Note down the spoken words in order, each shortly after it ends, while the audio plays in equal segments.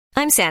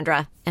I'm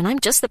Sandra, and I'm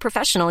just the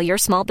professional your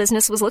small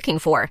business was looking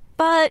for.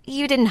 But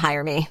you didn't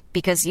hire me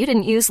because you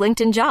didn't use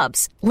LinkedIn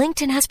Jobs.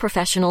 LinkedIn has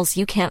professionals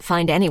you can't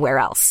find anywhere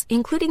else,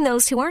 including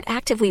those who aren't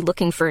actively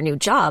looking for a new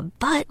job,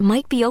 but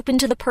might be open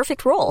to the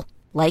perfect role,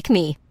 like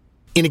me.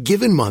 In a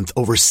given month,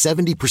 over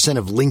 70%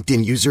 of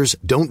LinkedIn users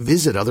don't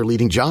visit other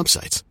leading job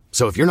sites.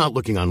 So if you're not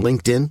looking on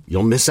LinkedIn,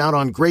 you'll miss out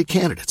on great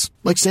candidates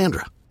like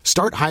Sandra.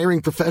 Start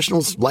hiring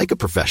professionals like a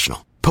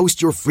professional.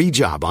 Post your free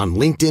job on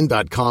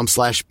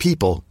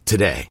linkedin.com/people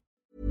today.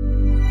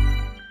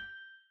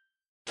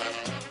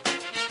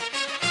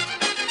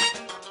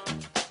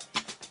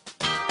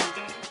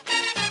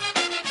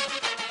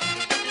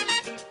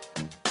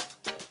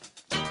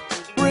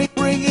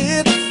 Bring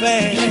it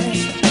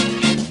fast.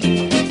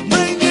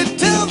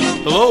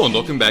 Hello and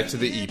welcome back to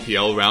the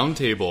EPL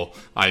Roundtable.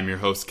 I'm your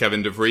host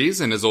Kevin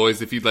DeVries, and as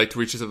always, if you'd like to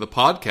reach us at the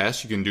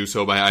podcast, you can do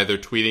so by either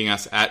tweeting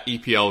us at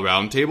EPL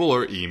Roundtable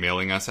or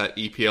emailing us at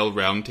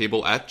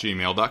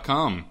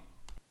eplroundtable@gmail.com.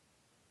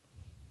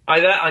 Hi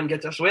there, I'm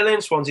Gittes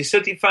Williams, Swansea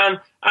City fan,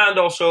 and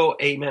also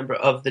a member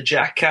of the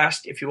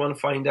Jackcast. If you want to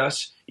find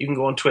us, you can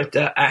go on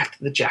Twitter at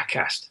the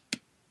Jackcast.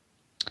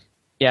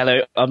 Yeah,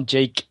 hello, I'm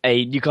Jake,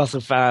 a Newcastle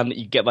fan.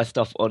 You get my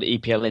stuff on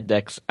EPL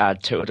Index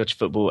at Total Dutch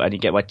Football, and you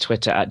get my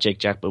Twitter at Jake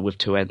Jackman with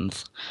 2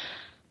 N's.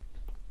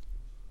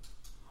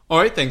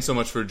 Alright, thanks so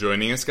much for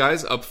joining us,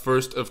 guys. Up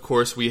first, of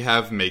course, we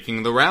have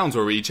Making the Rounds,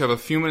 where we each have a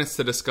few minutes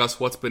to discuss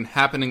what's been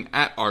happening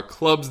at our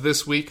clubs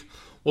this week.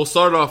 We'll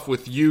start off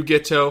with you,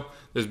 Gitto.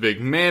 There's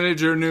big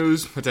manager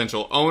news,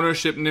 potential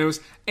ownership news,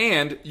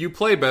 and you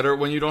play better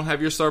when you don't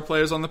have your star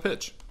players on the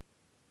pitch.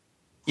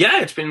 Yeah,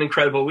 it's been an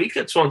incredible week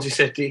at Swansea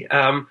City.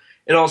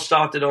 It all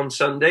started on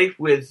Saturday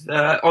with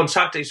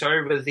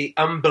the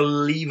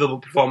unbelievable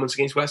performance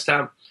against West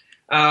Ham.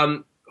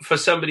 For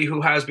somebody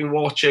who has been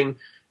watching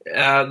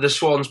the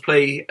Swans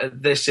play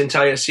this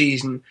entire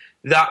season,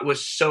 that was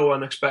so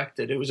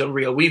unexpected. It was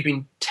unreal. We've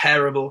been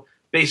terrible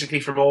basically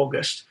from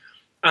August.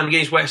 And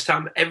against West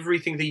Ham,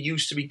 everything that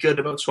used to be good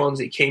about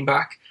Swansea came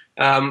back.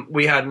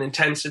 We had an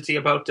intensity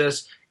about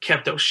us,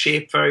 kept our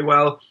shape very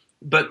well.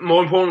 But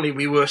more importantly,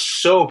 we were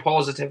so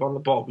positive on the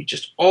ball. We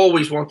just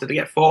always wanted to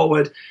get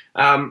forward.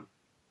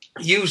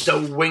 Used our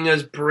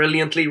wingers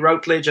brilliantly,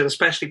 Routledge and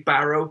especially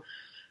Barrow.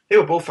 They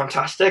were both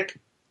fantastic.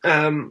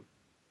 The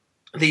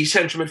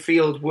central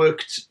midfield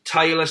worked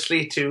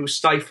tirelessly to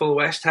stifle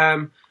West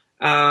Ham.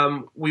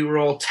 We were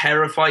all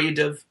terrified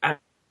of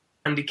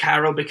Andy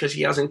Carroll because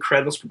he has an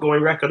incredible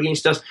scoring record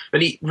against us.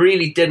 But he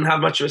really didn't have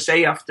much of a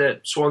say after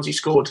Swansea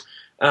scored.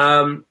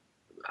 And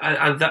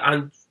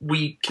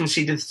we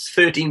conceded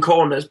 13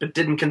 corners but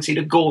didn't concede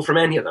a goal from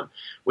any of them,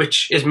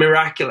 which is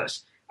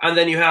miraculous. And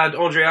then you had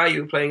Andre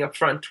Ayew playing up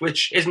front,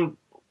 which isn't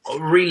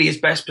really his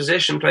best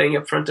position, playing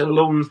up front as a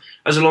lone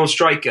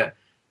striker.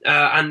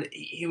 And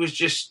he was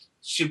just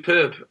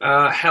superb.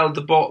 Held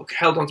the ball,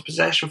 held onto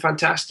possession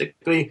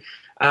fantastically.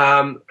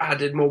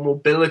 Added more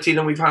mobility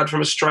than we've had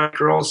from a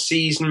striker all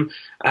season.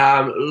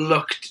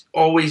 Looked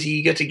always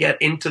eager to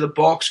get into the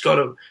box. Got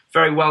a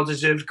very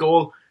well-deserved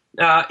goal.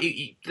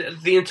 The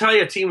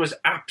entire team was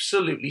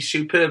absolutely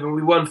superb, and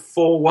we won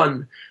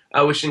 4-1,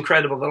 which is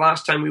incredible. The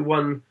last time we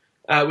won,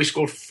 we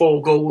scored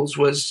 4 goals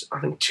was,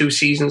 I think, 2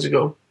 seasons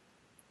ago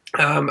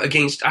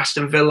against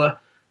Aston Villa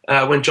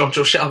when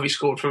Jonjo Shelvey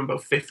scored from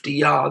about 50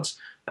 yards.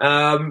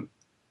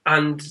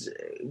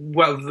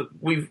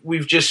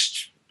 We've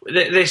just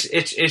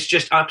it's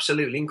just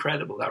absolutely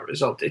incredible, that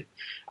result. It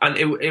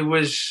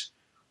was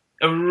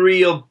a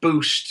real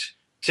boost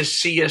to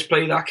see us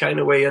play that kind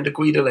of way under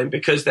Guidolin,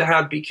 because there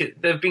have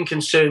been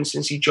concerns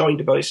since he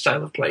joined about his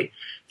style of play,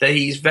 that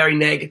he's very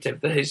negative,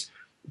 that his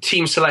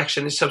team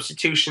selection, his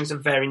substitutions are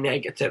very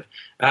negative.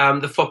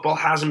 The football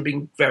hasn't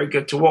been very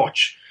good to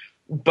watch.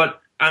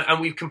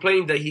 And we've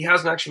complained that he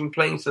hasn't actually been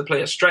playing to the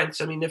player's strengths.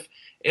 I mean,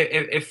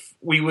 if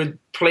we were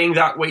playing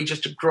that way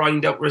just to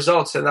grind out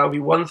results, then that would be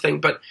one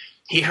thing. But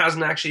he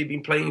hasn't actually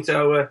been playing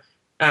to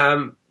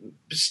our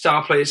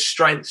star players'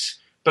 strengths.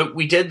 But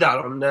we did that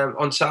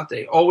on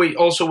Saturday.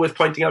 Also worth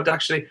pointing out,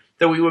 actually,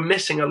 that we were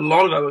missing a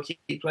lot of our key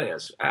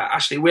players.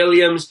 Ashley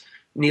Williams,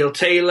 Neil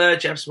Taylor,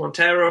 Jefferson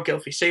Montero,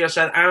 Gylfi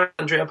Sigurdsson, and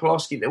Andrea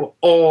Pawlowski. They were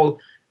all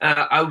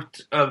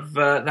out of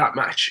that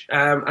match.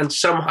 And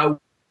somehow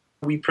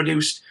we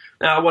produced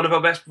one of our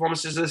best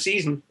performances of the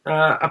season,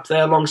 up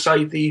there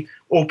alongside the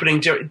opening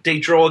day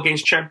draw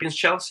against champions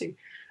Chelsea.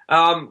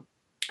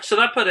 So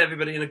that put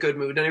everybody in a good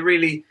mood, and it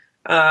really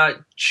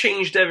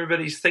changed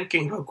everybody's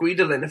thinking about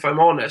Guidolin, if I'm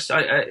honest.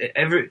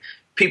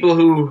 People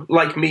who,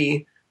 like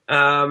me,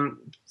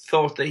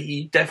 thought that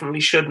he definitely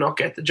should not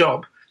get the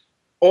job,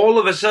 all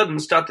of a sudden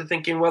started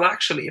thinking, well,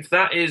 actually, if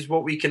that is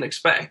what we can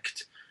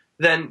expect,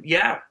 then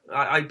yeah,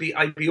 I'd be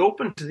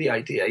open to the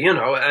idea, you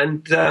know.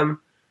 And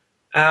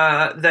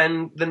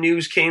then the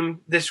news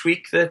came this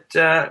week that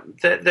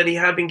he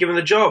had been given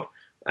the job,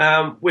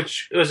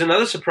 which was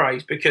another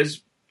surprise, because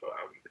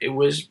it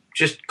was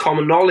just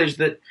common knowledge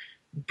that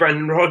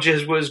Brendan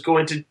Rodgers was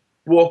going to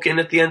walk in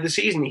at the end of the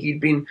season. He'd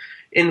been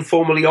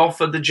informally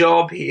offered the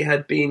job. He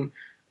had been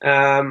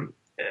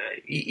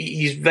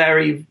he's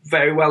very,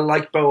 very well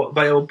liked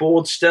by our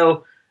board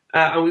still.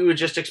 And we were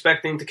just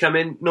expecting him to come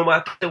in no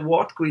matter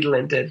what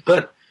Guidolin did.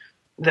 But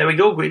there we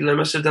go. Guidolin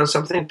must have done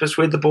something to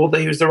persuade the board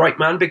that he was the right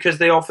man, because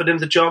they offered him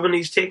the job and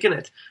he's taken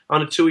it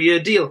on a 2-year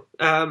deal.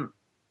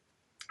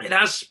 It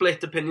has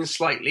split opinions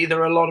slightly. There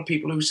are a lot of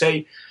people who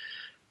say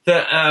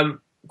that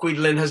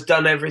Guidolin has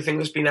done everything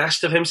that's been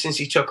asked of him since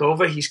he took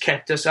over. He's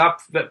kept us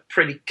up but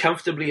pretty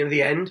comfortably in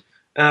the end.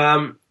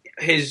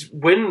 His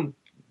win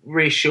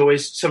ratio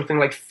is something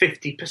like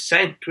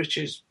 50%, which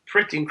is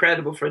pretty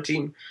incredible for a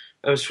team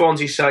of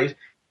Swansea's side.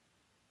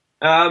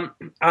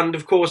 And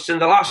of course, in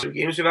the last 2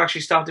 games, we've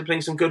actually started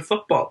playing some good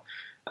football.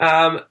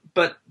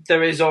 But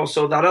there is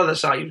also that other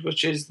side,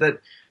 which is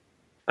that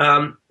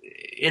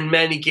in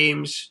many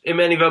games, in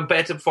many of our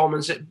better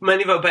performances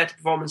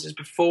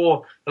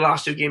before the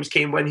last 2 games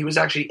came when he was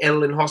actually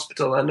ill in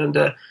hospital and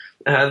under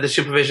the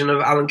supervision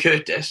of Alan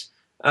Curtis.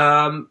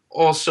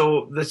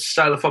 Also, the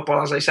style of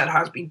football, as I said,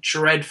 has been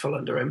dreadful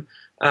under him.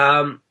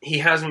 He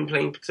hasn't been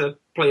playing to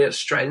players'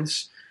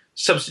 strengths.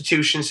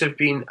 Substitutions have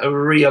been a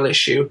real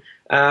issue.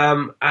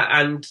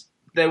 And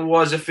there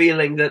was a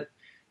feeling that,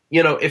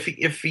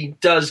 if he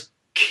does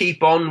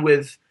keep on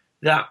with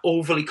that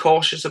overly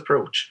cautious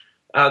approach,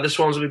 the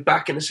Swans will be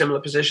back in a similar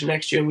position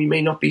next year, and we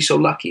may not be so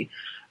lucky.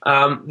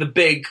 The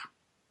big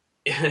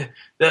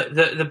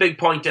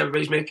point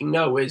everybody's making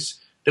now is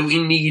that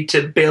we need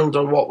to build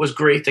on what was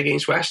great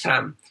against West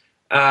Ham,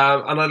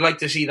 and I'd like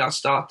to see that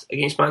start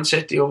against Man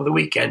City over the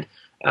weekend,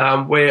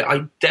 where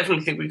I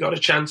definitely think we got a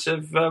chance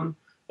of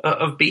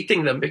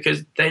beating them,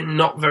 because they're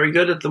not very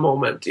good at the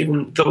moment,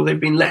 even though they've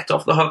been let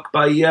off the hook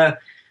by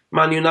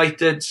Man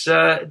United's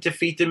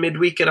defeat in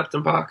midweek at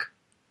Upton Park.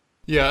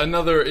 Yeah,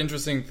 another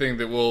interesting thing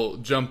that we'll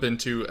jump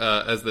into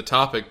as the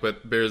topic,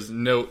 but bears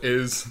note,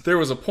 is there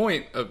was a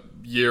point a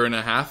year and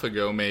a half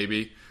ago,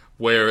 maybe,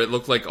 where it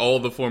looked like all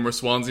the former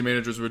Swansea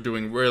managers were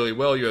doing really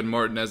well. You had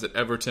Martinez at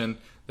Everton,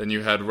 then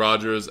you had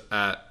Rodgers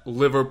at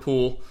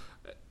Liverpool.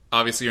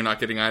 Obviously, you're not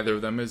getting either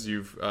of them as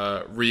you've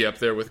re-upped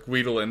there with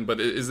Guidolin,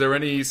 but is there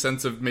any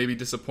sense of maybe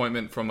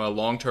disappointment from a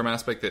long-term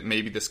aspect that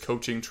maybe this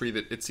coaching tree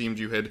that it seemed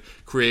you had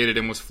created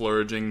and was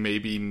flourishing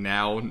maybe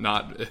now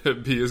not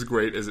be as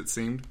great as it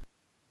seemed?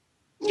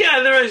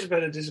 Yeah, there is a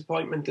bit of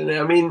disappointment in it.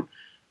 I mean,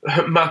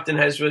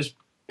 Martinez was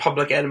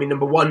public enemy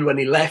number one when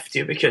he left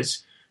you,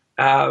 because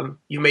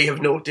you may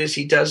have noticed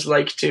he does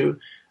like to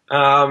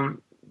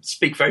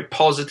speak very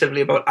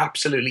positively about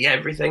absolutely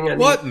everything. And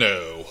what?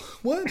 No.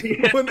 What?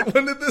 Yeah. When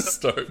did this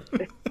start?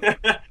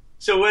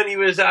 So when he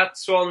was at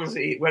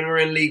Swansea, when we were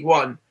in League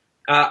One,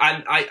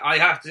 and I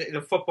have to say,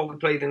 the football we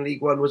played in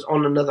League One was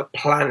on another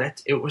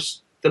planet. It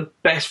was the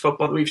best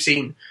football we've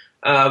seen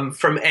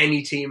from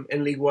any team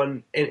in League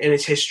One in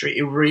its history.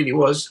 It really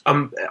was.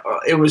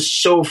 It was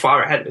so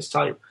far ahead of its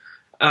time.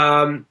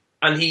 And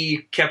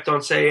he kept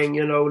on saying,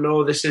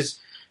 no, this is,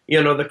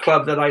 the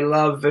club that I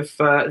love. If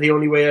the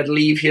only way I'd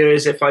leave here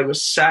is if I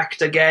was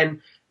sacked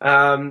again,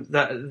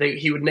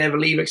 he would never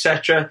leave,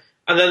 etc.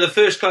 And then the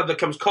first club that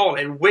comes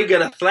calling,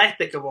 Wigan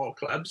Athletic of all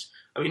clubs.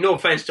 I mean, no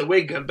offence to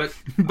Wigan, but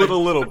a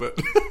little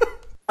bit.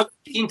 I've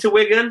been to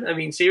Wigan. I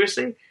mean,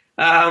 seriously.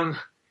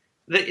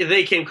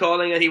 They came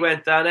calling and he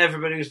went down.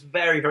 Everybody was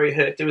very, very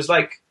hurt. It was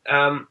like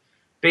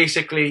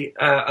basically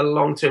a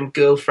long-term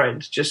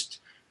girlfriend just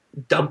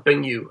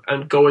dumping you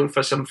and going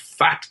for some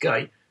fat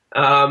guy.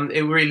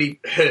 It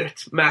really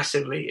hurt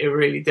massively. It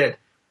really did.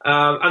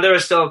 And there are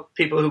still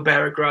people who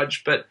bear a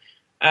grudge, but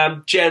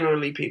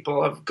generally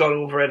people have got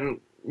over it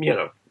and,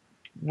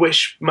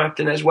 wish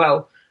Martinez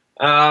well.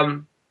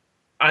 And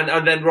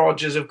then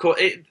Rodgers, of course.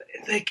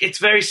 It's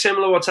very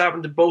similar what's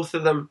happened to both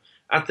of them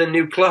at the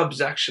new clubs,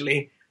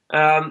 actually.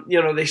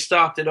 They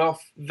started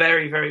off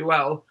very, very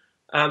well.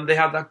 They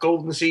had that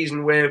golden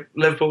season where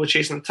Liverpool were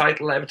chasing the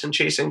title, Everton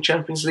chasing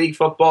Champions League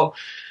football.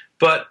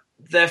 But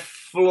their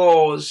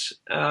flaws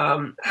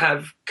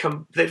have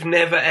come. They've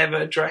never, ever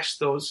addressed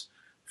those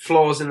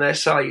flaws in their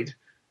side.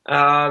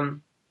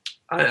 And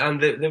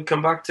they've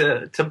come back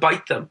to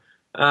bite them.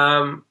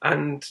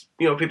 And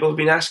people have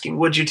been asking,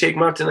 would you take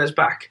Martinez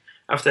back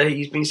after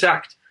he's been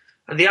sacked?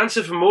 And the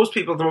answer for most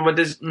people at the moment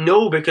is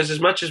no, because as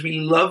much as we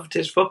loved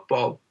his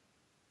football,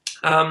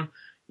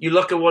 you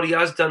look at what he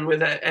has done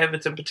with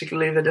Everton,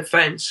 particularly the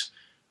defence,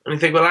 and you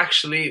think, well,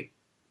 actually,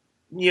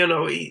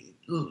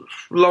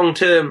 long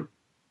term,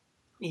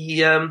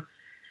 he's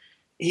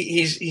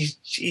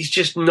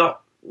just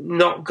not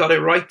got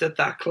it right at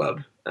that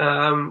club.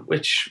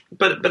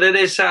 But it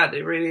is sad.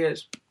 It really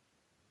is.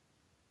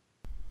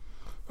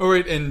 All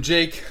right, and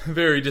Jake,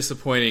 very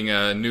disappointing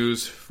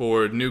news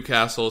for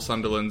Newcastle.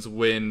 Sunderland's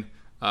win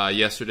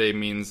yesterday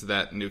means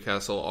that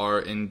Newcastle are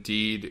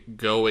indeed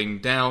going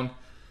down.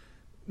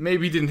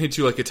 Maybe didn't hit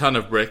you like a ton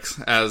of bricks,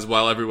 as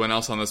while everyone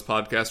else on this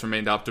podcast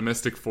remained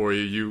optimistic for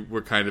you, you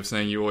were kind of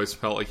saying you always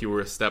felt like you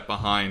were a step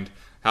behind.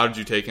 How did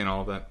you take in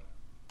all of that?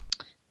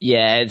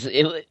 Yeah,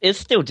 it's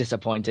still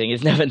disappointing.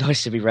 It's never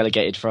nice to be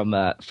relegated from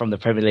the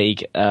Premier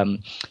League.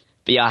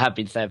 But yeah, I have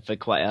been saying for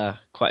quite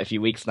a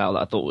few weeks now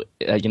that I thought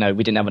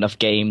we didn't have enough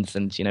games,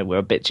 and we're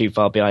a bit too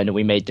far behind, and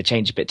we made the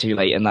change a bit too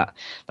late, and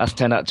that's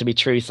turned out to be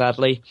true,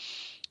 sadly.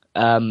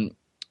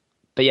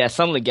 But yeah,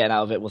 Sunderland getting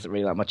out of it wasn't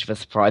really that much of a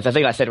surprise. I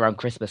think I said around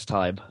Christmas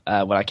time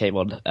when I came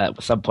on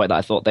at some point that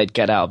I thought they'd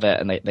get out of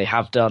it, and they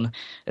have done.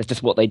 It's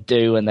just what they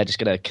do, and they're just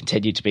going to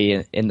continue to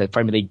be in the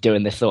Premier League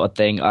doing this sort of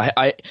thing.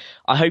 I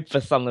hope for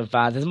Sunderland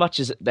fans, as much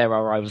as there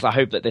are rivals, I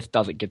hope that this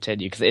doesn't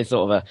continue, because it's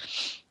sort of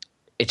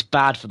it's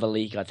bad for the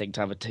league, I think, to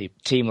have a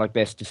team like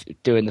this just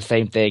doing the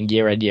same thing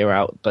year in, year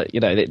out. But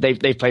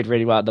they've played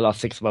really well in the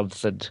last 6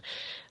 months, and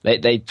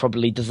they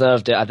probably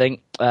deserved it, I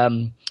think.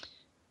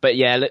 But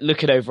yeah,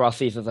 looking over our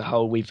season as a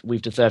whole,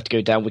 we've deserved to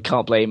go down. We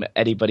can't blame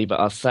anybody but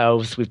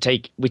ourselves. We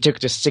took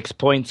just 6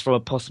 points from a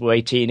possible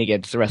 18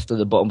 against the rest of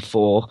the bottom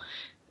four,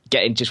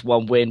 getting just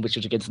one win, which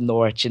was against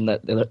Norwich in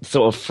the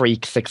sort of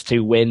freak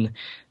 6-2 win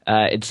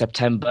in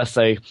September.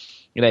 So,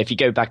 if you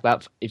go back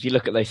if you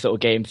look at those sort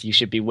of games, you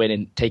should be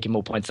winning, taking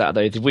more points out of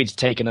those. If we'd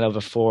taken another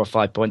 4 or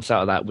 5 points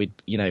out of that, we'd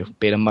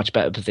be in a much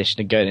better position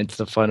and going into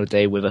the final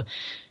day with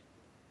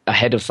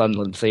ahead of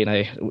Sunderland. So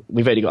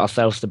we've only got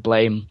ourselves to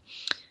blame.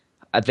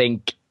 I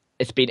think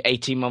it's been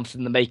 18 months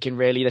in the making,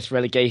 really, this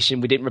relegation.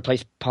 We didn't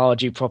replace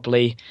Pardew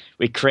properly.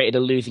 We created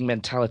a losing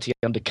mentality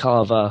under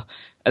Carver.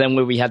 And then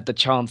when we had the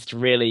chance to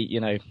really,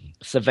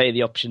 survey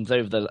the options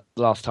over the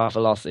last half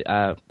of last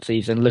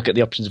season, look at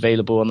the options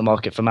available on the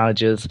market for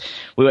managers,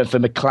 we went for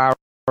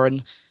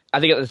McLaren. I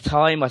think at the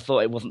time I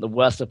thought it wasn't the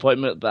worst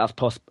appointment, but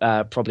that's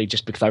probably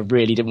just because I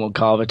really didn't want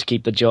Carver to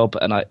keep the job.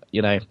 And I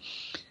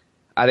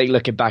think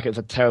looking back, it was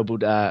a terrible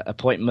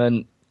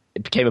appointment.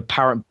 It became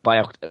apparent by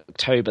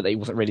October that he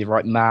wasn't really the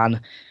right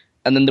man.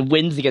 And then the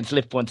wins against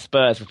Liverpool and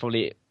Spurs were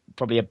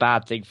probably a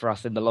bad thing for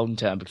us in the long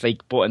term, because they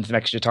bought in some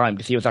extra time,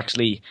 because he was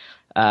actually,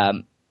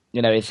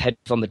 his head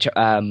was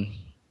on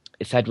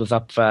his head was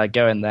up for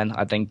going then.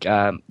 I think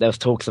there was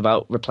talks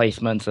about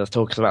replacements, there was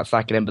talks about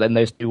sacking him, but then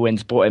those 2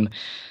 wins bought him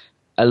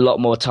a lot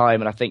more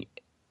time. And I think,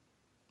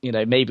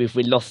 maybe if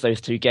we lost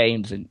those 2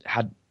 games and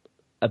had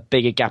a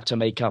bigger gap to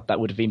make up, that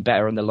would have been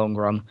better in the long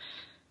run.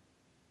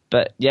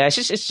 But yeah, it's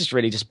just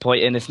really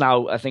disappointing. It's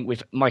now, I think,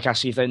 with Mike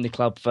Ashley's owned the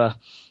club for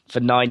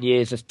 9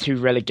 years. There's 2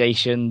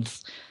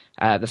 relegations.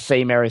 The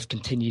same errors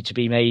continue to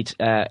be made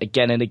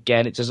again and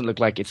again. It doesn't look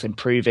like it's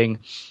improving.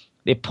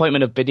 The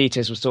appointment of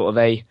Benitez was sort of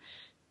a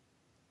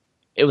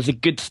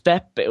good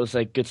step, but it was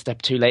a good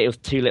step too late. It was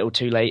too little,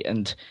 too late,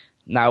 and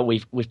now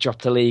we've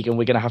dropped the league, and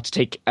we're going to have to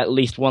take at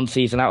least one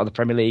season out of the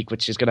Premier League,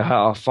 which is going to hurt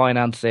our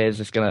finances.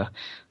 It's going to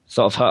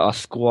sort of hurt our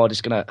squad.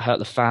 It's going to hurt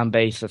the fan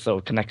base, the sort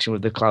of connection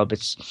with the club.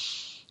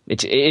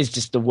 It is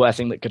just the worst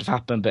thing that could have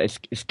happened, but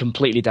it's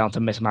completely down to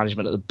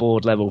mismanagement at the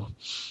board level.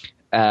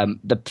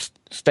 The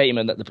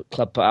statement that the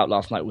club put out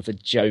last night was a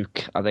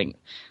joke. I think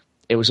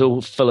it was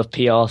all full of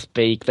PR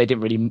speak.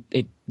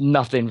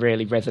 Nothing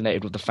really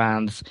resonated with the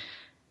fans.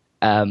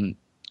 And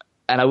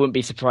I wouldn't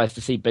be surprised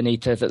to see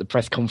Benitez at the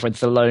press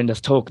conference alone.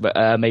 There's talk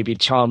that maybe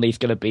Charnley's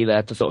going to be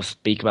there to sort of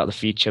speak about the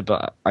future,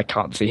 but I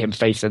can't see him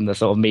facing the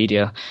sort of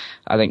media.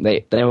 I think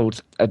they're all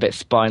a bit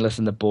spineless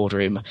in the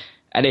boardroom.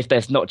 And if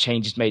there's not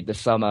changes made this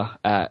summer,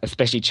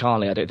 especially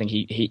Charnley, I don't think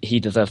he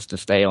deserves to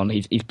stay on.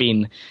 He's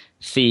been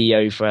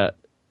CEO for,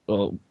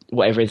 or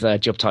whatever his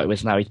job title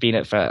is now. He's been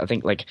it for, I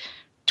think, like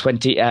 2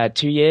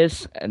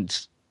 years.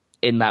 And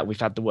in that, we've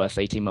had the worst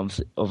 18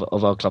 months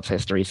of our club's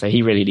history. So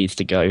he really needs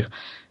to go.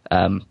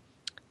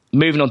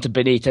 Moving on to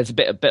Benitez,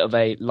 a bit of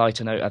a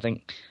lighter note, I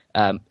think.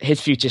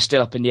 His future's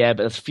still up in the air,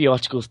 but there's a few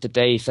articles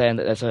today saying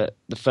that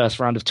the first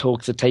round of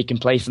talks had taken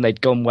place and they'd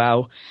gone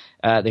well.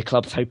 The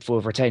club's hopeful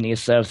of retaining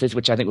his services,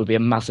 which I think would be a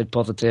massive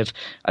positive.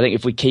 I think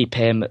if we keep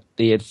him,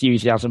 the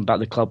enthusiasm about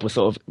the club will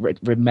sort of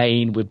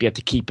remain. We'd be able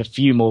to keep a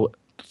few more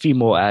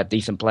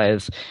decent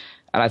players,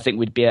 and I think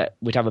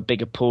we'd have a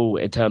bigger pool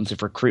in terms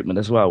of recruitment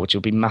as well, which will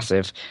be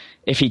massive.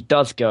 If he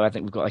does go, I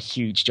think we've got a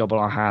huge job on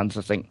our hands.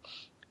 I think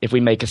if we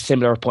make a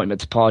similar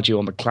appointment to Pardew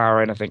or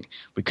McLaren, I think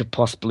we could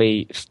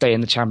possibly stay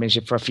in the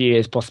Championship for a few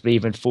years, possibly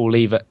even fall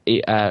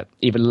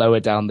even lower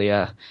down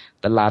the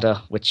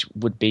ladder, which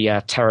would be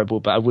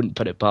terrible. But I wouldn't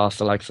put it past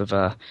the likes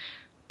of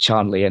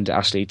Charnley and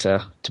Ashley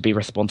to be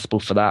responsible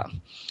for that.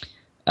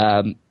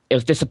 It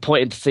was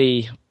disappointing to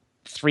see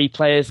 3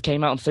 players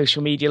came out on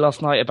social media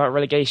last night about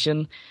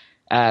relegation.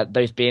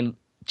 Those being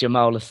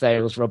Jamal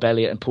Lascelles, Rob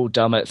Elliott, and Paul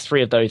Dummett.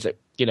 3 of those that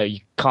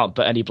you can't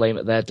put any blame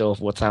at their door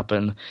for what's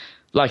happened.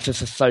 Like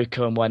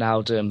Sissoko and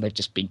Wijnaldum, they've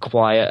just been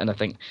quiet, and I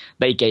think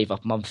they gave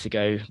up months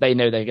ago. They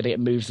know they're going to get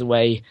moves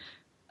away,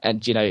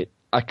 and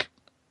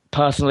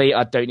personally,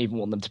 I don't even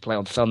want them to play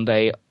on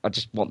Sunday. I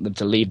just want them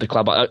to leave the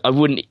club. I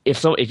wouldn't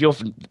if you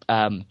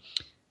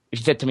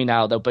said to me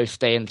now they'll both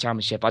stay in the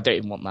Championship, I don't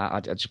even want that.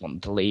 I just want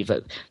them to leave.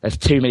 There's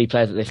too many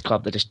players at this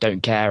club that just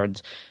don't care,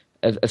 and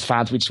as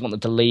fans, we just want them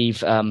to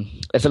leave.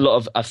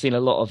 I've seen a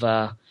lot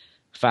of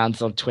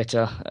fans on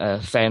Twitter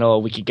saying, "Oh,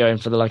 we could go in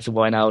for the likes of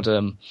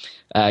Wijnaldum,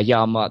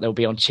 Janmaat, they'll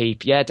be on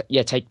cheap." Yeah,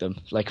 take them.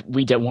 Like,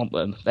 we don't want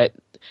them.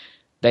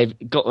 They've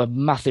got a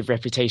massive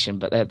reputation,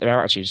 but their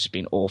attitude's just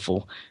been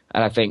awful.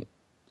 And I think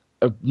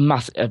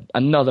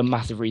another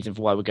massive reason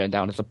for why we're going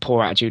down is the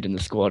poor attitude in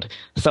the squad.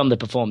 Some of the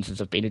performances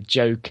have been a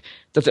joke.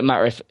 Doesn't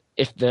matter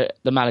if the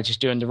manager's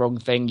doing the wrong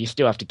thing, you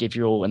still have to give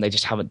your all, and they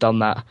just haven't done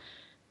that.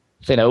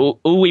 So,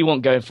 all we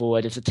want going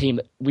forward is a team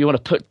that we want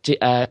to put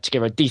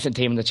together a decent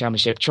team in the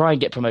Championship, try and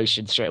get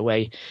promotion straight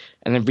away,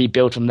 and then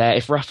rebuild from there.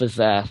 If Rafa's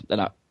there, then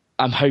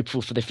I'm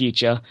hopeful for the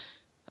future.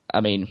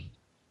 I mean,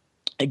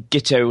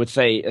 Gito would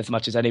say as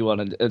much as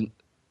anyone, and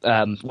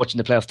watching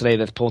the playoffs today,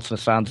 there's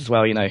Portsmouth fans as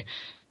well,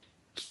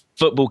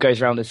 Football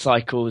goes around in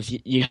cycles.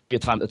 You have your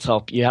time at the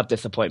top. You have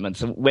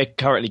disappointments. And we're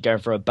currently going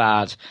for a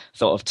bad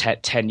sort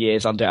of 10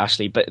 years under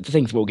Ashley, but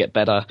things will get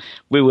better.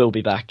 We will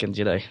be back, and,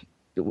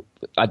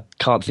 I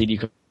can't see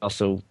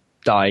Newcastle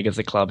dying as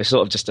a club. It's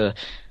sort of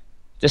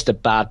just a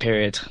bad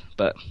period,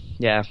 but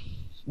yeah,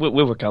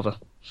 we'll recover.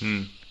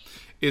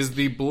 Is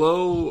the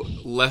blow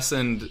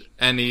lessened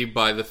any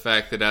by the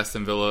fact that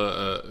Aston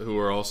Villa, who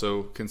are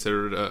also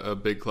considered a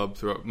big club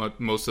throughout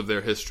most of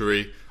their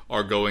history,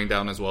 are going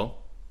down as well?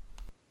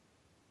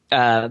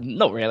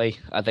 Not really.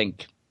 I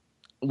think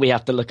we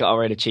have to look at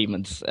our own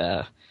achievements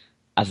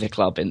as a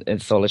club in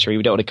solitary.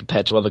 We don't want to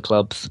compare to other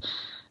clubs.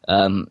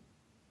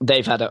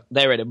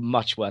 They're in a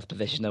much worse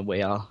position than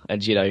we are,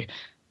 and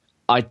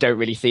I don't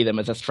really see them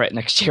as a threat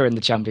next year in the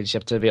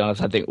Championship. To be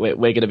honest, I think we're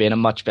going to be in a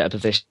much better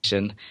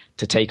position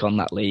to take on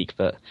that league.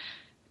 But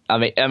I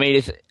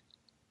mean,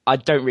 I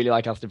don't really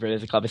like Aston Villa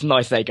as a club. It's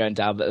nice they're going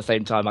down, but at the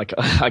same time, I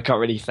can't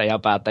really say how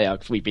bad they are,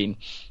 because we've been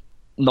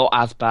not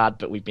as bad,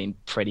 but we've been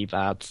pretty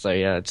bad. So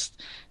yeah, it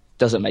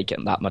doesn't make it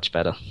that much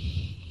better.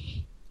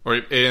 All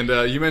right,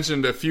 and you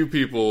mentioned a few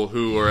people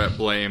who are at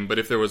blame, but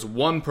if there was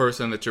one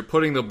person that you're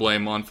putting the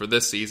blame on for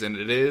this season,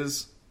 it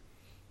is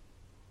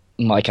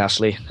Mike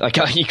Ashley.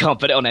 You can't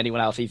put it on anyone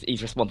else.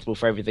 He's responsible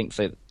for everything.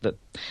 So that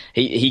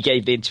he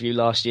gave the interview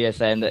last year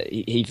saying that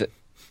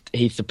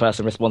he's the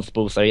person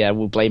responsible. So yeah,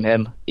 we'll blame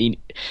him.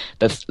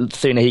 The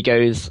sooner he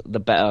goes, the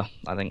better.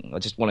 I think I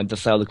just wanted to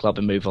sell the club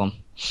and move on.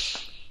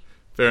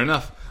 Fair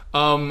enough.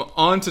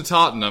 On to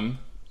Tottenham.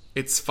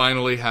 It's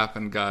finally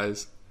happened,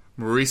 guys.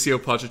 Mauricio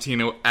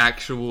Pochettino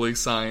actually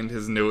signed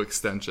his new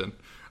extension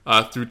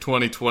through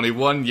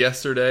 2021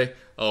 yesterday,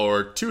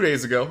 or 2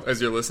 days ago,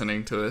 as you're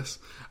listening to this.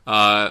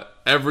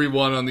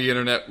 Everyone on the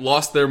internet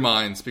lost their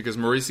minds because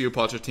Mauricio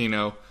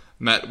Pochettino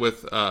met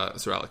with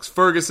Sir Alex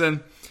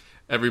Ferguson.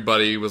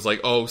 Everybody was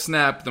like, oh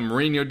snap, the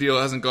Mourinho deal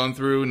hasn't gone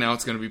through, now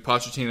it's going to be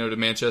Pochettino to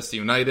Manchester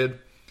United.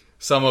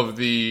 Some of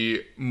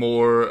the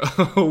more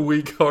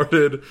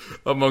weak-hearted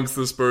amongst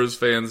the Spurs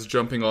fans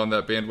jumping on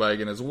that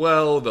bandwagon as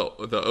well.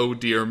 The oh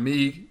dear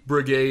me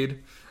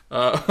brigade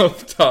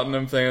of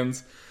Tottenham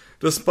fans.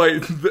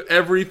 Despite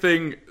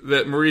everything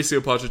that Mauricio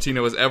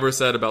Pochettino has ever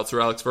said about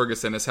Sir Alex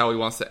Ferguson is how he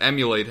wants to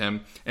emulate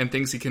him and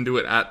thinks he can do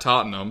it at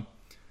Tottenham.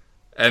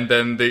 And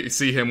then they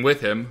see him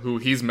with him, who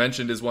he's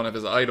mentioned as one of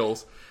his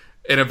idols,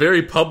 in a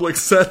very public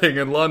setting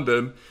in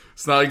London.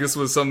 It's not like this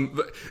was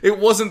it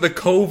wasn't the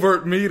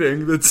covert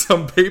meeting that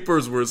some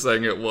papers were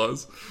saying it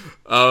was.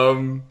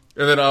 And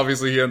then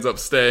obviously he ends up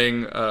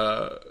staying.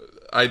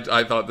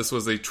 I thought this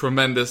was a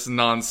tremendous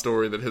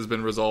non-story that has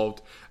been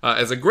resolved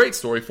as a great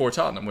story for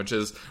Tottenham, which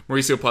is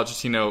Mauricio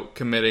Pochettino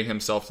committing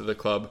himself to the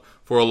club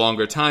for a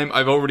longer time.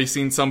 I've already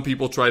seen some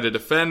people try to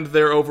defend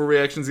their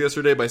overreactions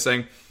yesterday by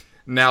saying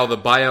now the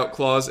buyout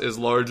clause is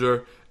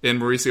larger in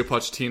Mauricio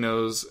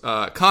Pochettino's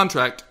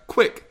contract.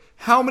 Quick.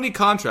 How many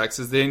contracts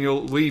has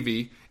Daniel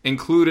Levy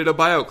included a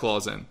buyout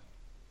clause in?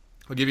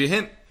 I'll give you a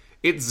hint.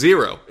 It's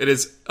 0. It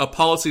is a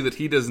policy that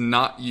he does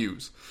not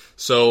use.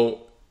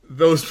 So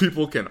those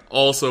people can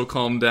also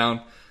calm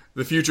down.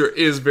 The future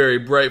is very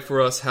bright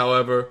for us,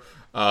 however.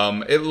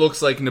 It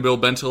looks like Nabil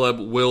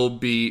Bentaleb will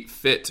be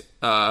fit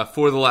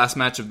for the last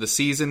match of the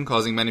season,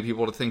 causing many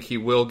people to think he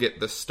will get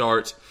the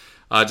start,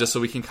 just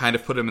so we can kind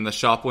of put him in the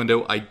shop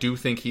window. I do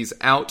think he's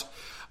out.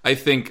 I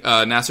think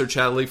Nasser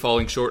Chadli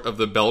falling short of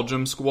the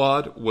Belgium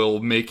squad will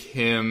make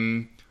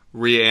him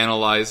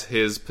reanalyze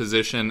his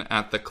position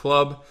at the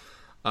club.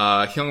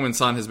 Heung-min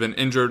Son has been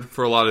injured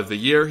for a lot of the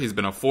year. He's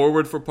been a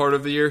forward for part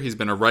of the year. He's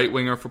been a right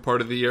winger for part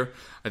of the year.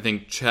 I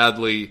think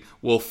Chadli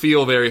will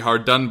feel very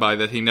hard done by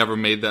that he never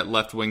made that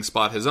left wing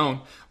spot his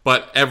own.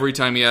 But every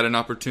time he had an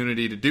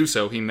opportunity to do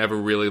so, he never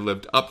really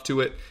lived up to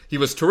it. He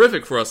was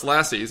terrific for us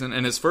last season.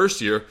 In his first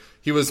year,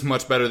 he was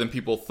much better than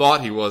people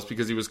thought he was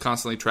because he was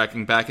constantly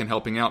tracking back and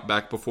helping out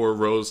back before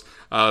Rose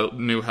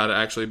knew how to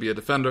actually be a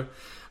defender.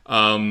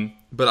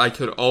 But I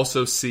could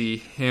also see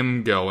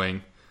him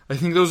going. I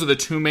think those are the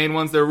two main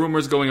ones. There are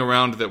rumors going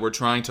around that we're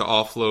trying to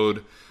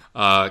offload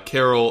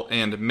Carroll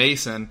and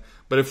Mason.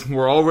 But if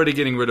we're already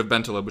getting rid of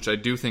Bentaleb, which I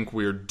do think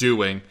we're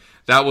doing,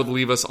 that would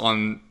leave us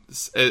on,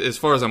 as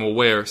far as I'm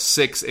aware,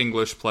 6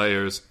 English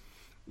players,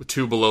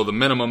 2 below the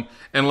minimum,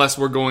 unless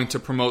we're going to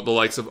promote the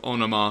likes of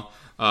Onama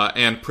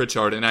and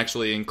Pritchard and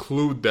actually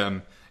include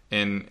them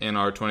in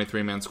our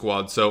 23-man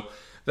squad. So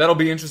that'll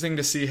be interesting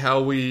to see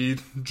how we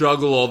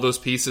juggle all those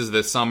pieces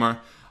this summer.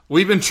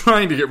 We've been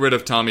trying to get rid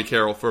of Tommy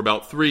Carroll for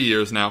about 3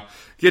 years now.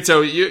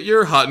 Gitzo,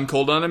 you're hot and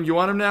cold on him. You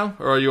want him now?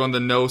 Or are you on the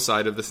no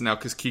side of this now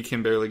because Key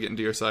can barely get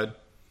into your side?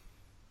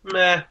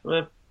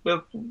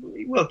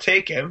 we'll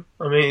take him.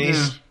 I mean,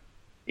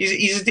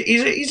 he's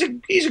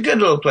a good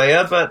little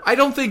player, but I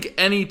don't think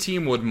any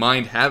team would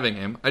mind having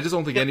him. I just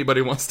don't think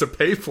anybody wants to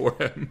pay for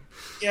him.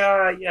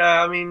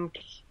 Yeah. I mean,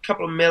 a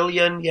couple of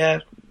million, yeah.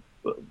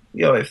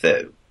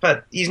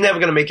 But he's never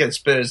going to make it at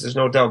Spurs. There's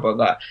no doubt about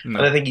that. No.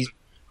 And I think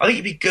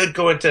he'd be good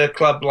going to a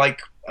club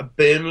like a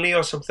Burnley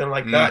or something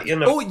like that. You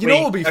know, what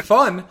would be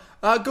fun?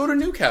 Go to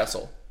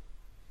Newcastle.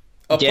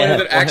 A player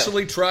that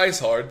actually tries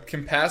hard,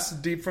 can pass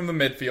deep from the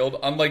midfield,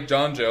 unlike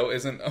John Joe,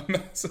 isn't a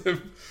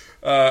massive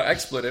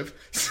expletive,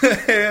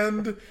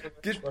 and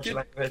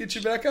get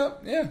you back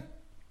up. Yeah,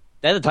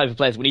 they're the type of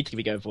players we need to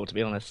be going for, to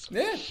be honest.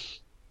 Yeah,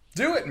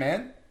 do it,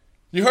 man.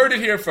 You heard it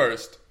here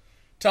first.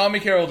 Tommy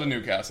Carroll to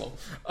Newcastle.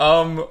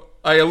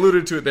 I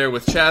alluded to it there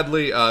with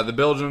Chadley. The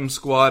Belgium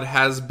squad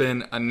has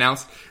been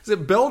announced. Is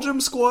it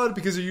Belgium squad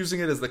because you're using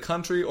it as the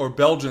country, or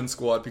Belgian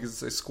squad because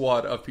it's a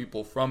squad of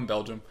people from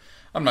Belgium?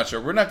 I'm not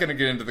sure. We're not going to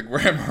get into the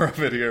grammar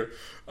of it here.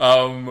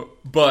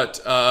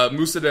 But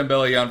Moussa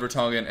Dembele, Jan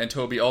Vertonghen, and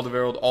Toby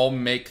Alderweireld all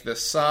make the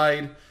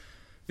side.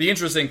 The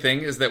interesting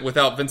thing is that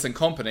without Vincent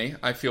Kompany,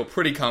 I feel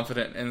pretty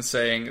confident in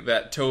saying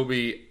that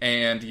Toby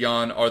and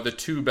Jan are the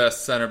two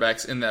best center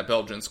backs in that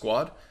Belgian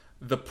squad.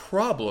 The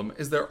problem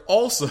is they're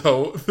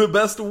also the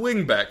best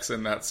wingbacks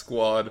in that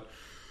squad.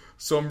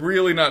 So I'm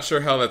really not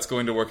sure how that's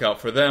going to work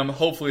out for them.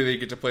 Hopefully they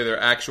get to play their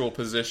actual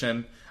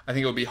position. I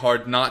think it would be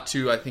hard not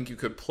to. I think you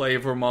could play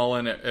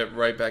Vermaelen at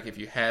right back if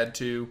you had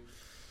to.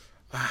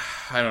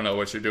 I don't know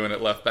what you're doing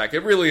at left back.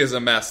 It really is a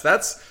mess.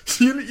 That's,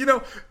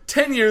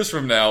 10 years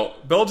from now,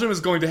 Belgium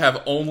is going to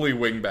have only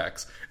wing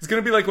backs. It's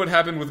going to be like what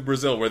happened with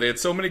Brazil, where they had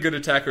so many good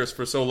attackers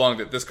for so long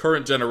that this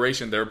current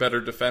generation, they're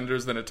better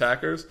defenders than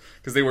attackers,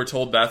 because they were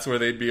told that's where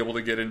they'd be able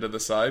to get into the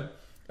side.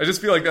 I just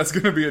feel like that's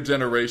going to be a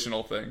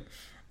generational thing.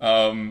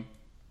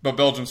 But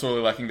Belgium's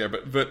sorely lacking there.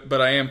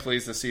 But I am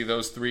pleased to see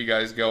those three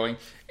guys going.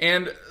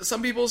 And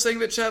some people saying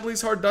that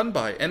Chadley's hard done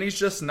by, and he's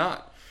just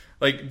not.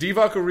 Like,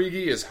 Divock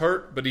Origi is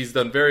hurt, but he's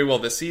done very well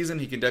this season.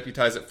 He can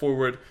deputize it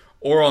forward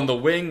or on the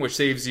wing, which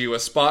saves you a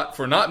spot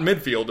for not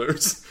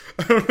midfielders.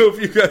 I don't know if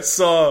you guys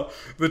saw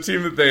the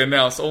team that they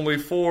announced. Only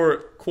 4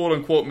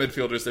 quote-unquote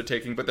midfielders they're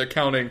taking, but they're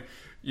counting,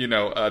 De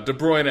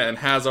Bruyne and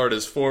Hazard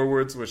as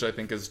forwards, which I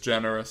think is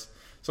generous.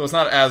 So it's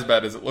not as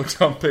bad as it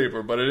looked on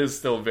paper, but it is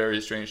still a very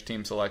strange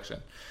team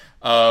selection.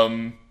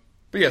 But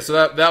yeah,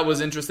 so that was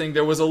interesting.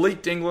 There was a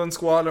leaked England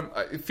squad.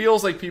 It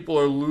feels like people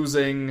are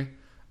losing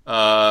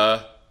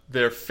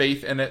their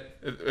faith in it.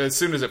 As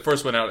soon as it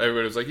first went out,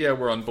 everybody was like, yeah,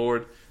 we're on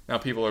board. Now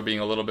people are being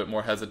a little bit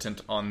more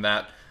hesitant on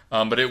that.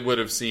 But it would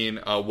have seen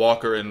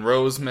Walker and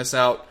Rose miss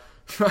out.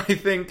 I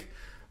think,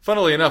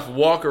 funnily enough,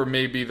 Walker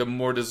may be the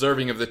more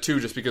deserving of the two,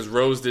 just because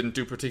Rose didn't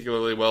do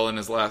particularly well in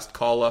his last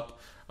call-up.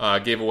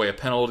 Gave away a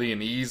penalty,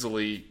 and he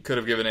easily could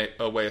have given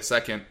away a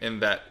second,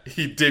 in that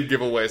he did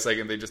give away a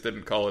second. They just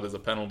didn't call it as a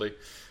penalty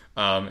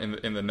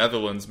in the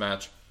Netherlands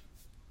match.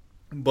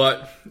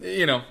 But,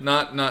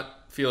 not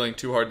feeling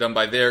too hard done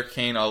by there.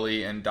 Kane,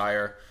 Ali, and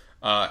Dyer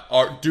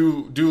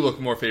do look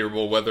more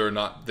favorable, whether or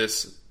not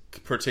this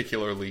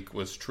particular leak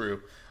was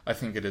true. I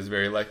think it is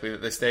very likely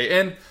that they stay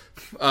in.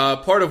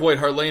 Part of White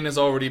Hart Lane is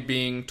already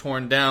being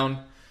torn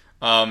down.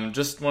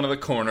 Just one of the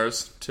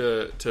corners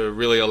to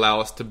really allow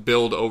us to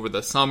build over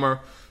the summer.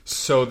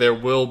 So there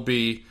will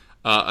be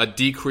a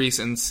decrease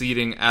in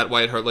seating at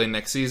White Hart Lane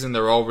next season.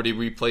 They're already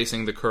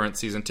replacing the current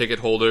season ticket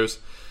holders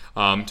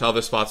to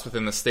other spots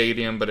within the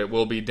stadium, but it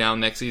will be down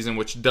next season,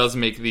 which does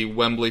make the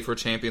Wembley for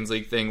Champions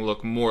League thing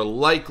look more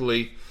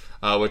likely,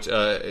 which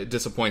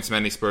disappoints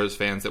many Spurs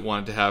fans that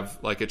wanted to have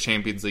like a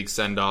Champions League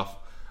send-off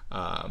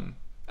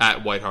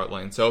at White Hart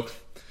Lane. So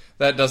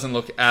that doesn't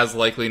look as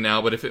likely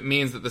now, but if it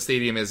means that the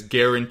stadium is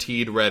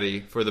guaranteed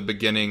ready for the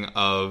beginning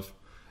of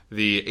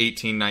the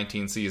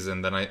 18-19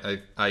 season, then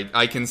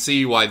I can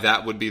see why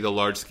that would be the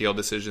large-scale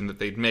decision that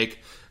they'd make.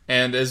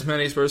 And as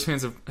many Spurs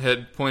fans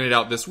had pointed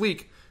out this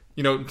week,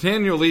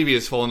 Daniel Levy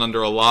has fallen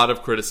under a lot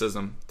of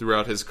criticism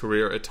throughout his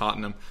career at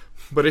Tottenham.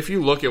 But if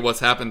you look at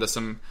what's happened to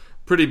some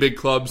pretty big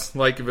clubs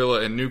like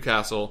Villa and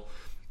Newcastle,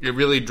 it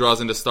really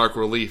draws into stark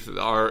relief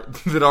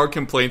that our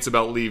complaints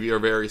about Levy are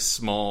very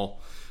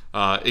small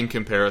in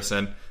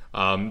comparison.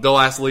 The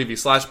last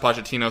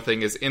Levy/Pochettino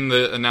thing is in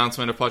the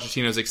announcement of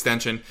Pochettino's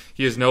extension.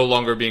 He is no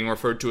longer being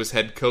referred to as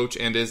head coach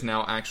and is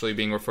now actually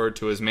being referred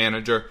to as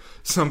manager.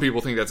 Some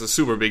people think that's a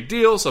super big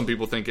deal. Some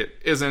people think it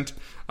isn't.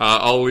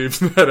 I'll leave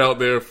that out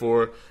there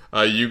for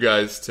you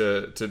guys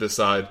to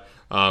decide.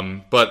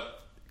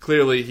 But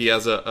clearly he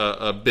has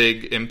a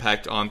big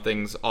impact on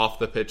things off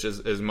the pitch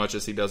as much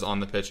as he does on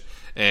the pitch,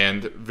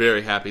 and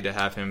very happy to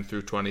have him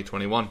through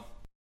 2021.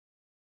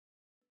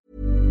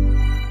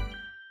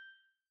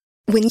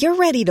 When you're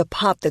ready to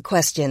pop the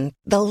question,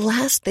 the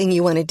last thing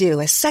you want to do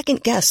is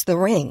second-guess the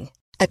ring.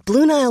 At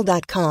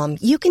BlueNile.com,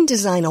 you can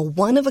design a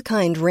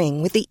one-of-a-kind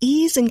ring with the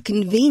ease and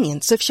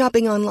convenience of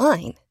shopping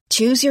online.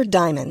 Choose your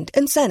diamond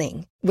and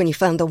setting. When you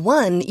find the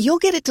one, you'll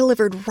get it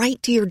delivered right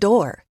to your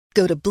door.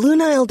 Go to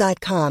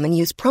BlueNile.com and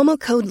use promo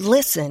code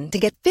LISTEN to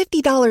get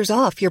 $50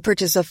 off your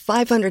purchase of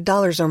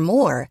 $500 or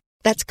more.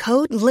 That's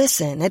code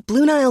LISTEN at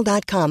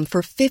BlueNile.com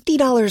for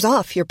 $50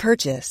 off your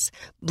purchase.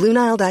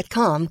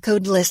 BlueNile.com,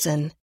 code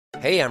LISTEN.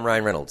 Hey, I'm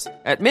Ryan Reynolds.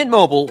 At Mint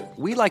Mobile,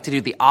 we like to do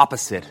the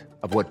opposite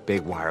of what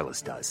Big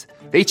Wireless does.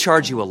 They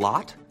charge you a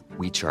lot,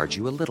 we charge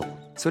you a little.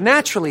 So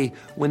naturally,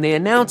 when they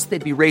announced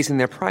they'd be raising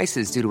their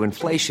prices due to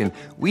inflation,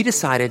 we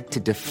decided to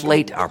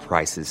deflate our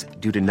prices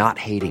due to not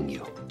hating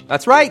you.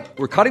 That's right.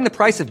 We're cutting the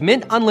price of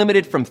Mint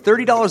Unlimited from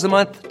 $30 a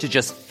month to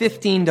just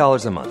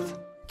 $15 a month.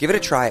 Give it a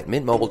try at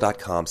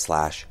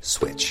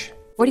mintmobile.com/switch.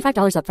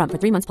 $45 up front for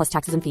 3 months plus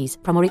taxes and fees.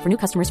 Promo rate for new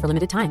customers for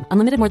limited time.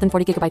 Unlimited more than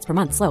 40 gigabytes per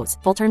month. Slows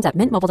full terms at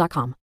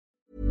mintmobile.com.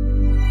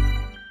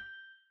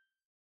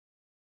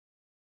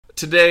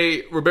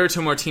 Today,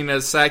 Roberto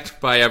Martinez sacked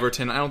by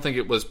Everton. I don't think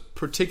it was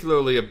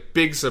particularly a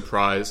big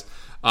surprise.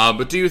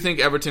 But do you think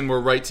Everton were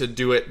right to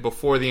do it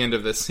before the end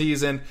of the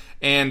season?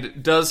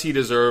 And does he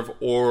deserve,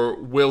 or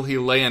will he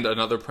land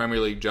another Premier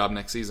League job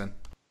next season?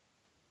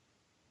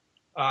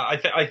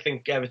 I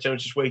think Everton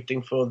was just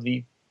waiting for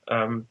the,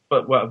 by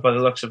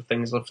the looks of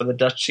things, for the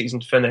Dutch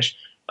season to finish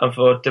and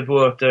for De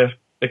Boer to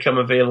become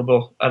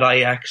available at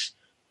Ajax.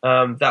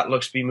 That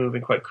looks to be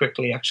moving quite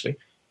quickly, actually.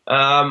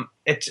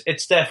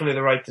 It's definitely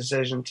the right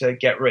decision to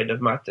get rid of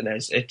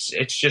Martinez.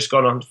 It's just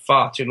gone on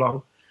far too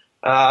long.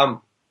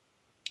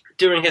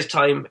 During his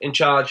time in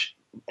charge,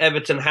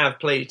 Everton have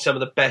played some of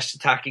the best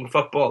attacking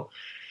football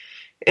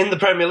in the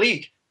Premier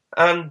League.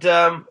 And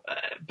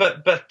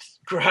but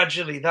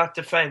gradually that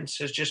defence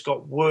has just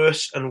got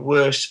worse and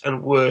worse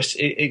and worse.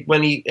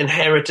 When he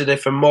inherited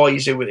it from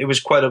Moyes, it was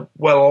quite a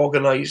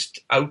well-organised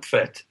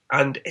outfit.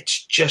 And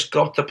it's just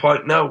got to the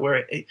point now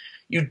where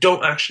you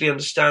don't actually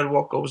understand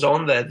what goes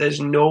on there. There's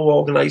no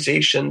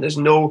organisation. There's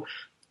no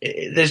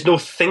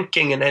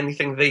thinking in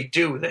anything they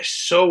do. They're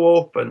so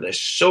open. They're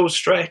so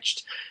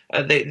stretched.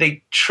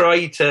 They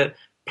try to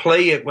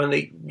play it when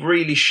they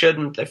really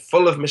shouldn't. They're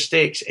full of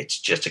mistakes. It's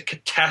just a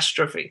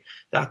catastrophe,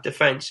 that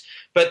defence.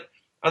 But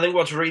I think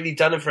what's really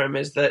done it for him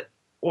is that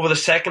over the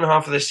second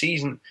half of the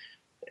season,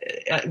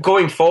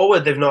 going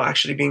forward, they've not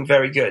actually been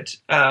very good.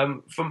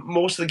 For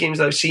most of the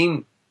games I've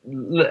seen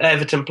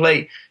Everton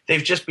play,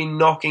 they've just been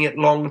knocking it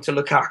long to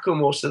Lukaku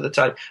most of the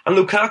time. And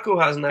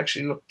Lukaku hasn't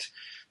actually looked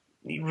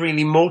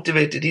really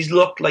motivated. He's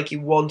looked like he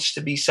wants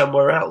to be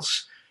somewhere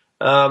else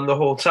the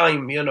whole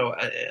time,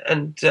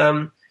 and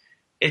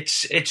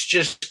It's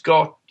just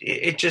got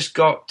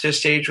to a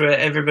stage where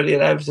everybody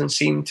at Everton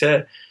seemed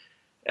to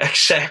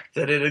accept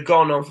that it had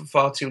gone on for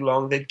far too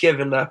long. They'd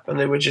given up and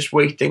they were just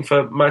waiting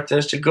for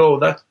Martinez to go.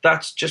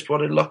 That's just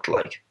what it looked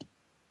like.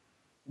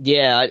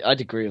 Yeah,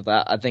 I'd agree with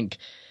that. I think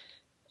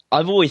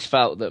I've always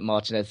felt that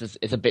Martinez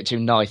is a bit too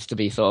nice to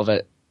be sort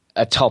of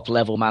a top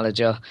level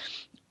manager.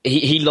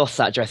 He lost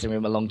that dressing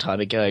room a long time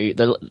ago.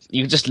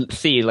 You just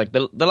see like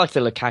the likes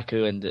of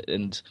Lukaku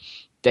and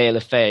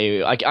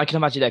Deulofeu, I can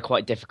imagine they're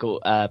quite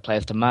difficult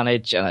players to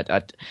manage, and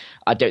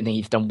I don't think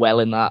he's done well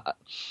in that.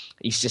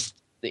 He's just,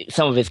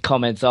 some of his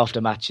comments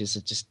after matches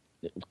are just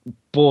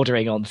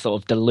bordering on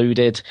sort of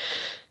deluded.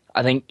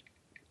 I think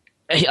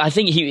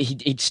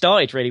he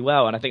started really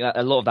well, and I think that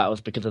a lot of that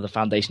was because of the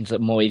foundations that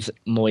Moyes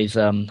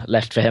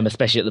left for him,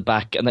 especially at the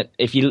back. And that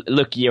if you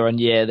look year on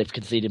year, they've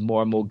conceded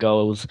more and more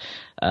goals.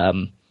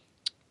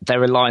 Their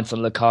reliance on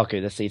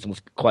Lukaku this season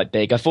was quite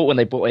big. I thought when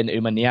they brought in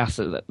Oumar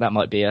Niasse that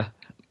might be a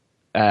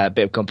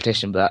bit of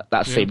competition, but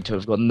that seemed to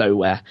have gone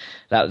nowhere.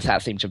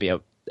 That seemed to be a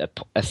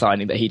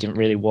signing that he didn't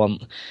really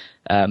want,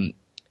 and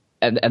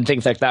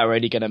things like that are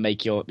only going to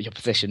make your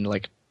position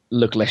like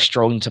look less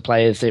strong to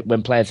players.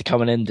 When players are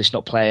coming in, just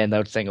not playing,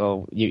 they'll think,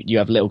 "Oh, you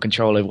have little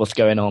control over what's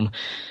going on."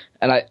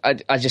 And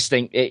I just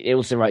think it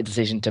was the right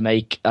decision to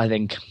make. I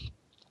think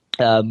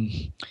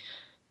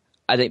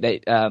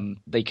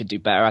they could do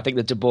better. I think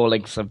the De Boer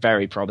links are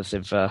very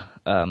promising for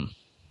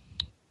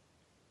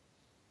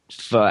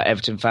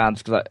Everton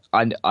fans, because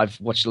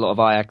I've watched a lot of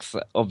Ajax,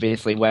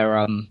 obviously, where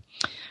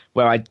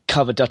I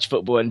cover Dutch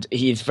football, and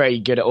he's very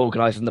good at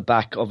organising the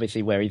back.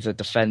 Obviously, where he's a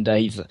defender,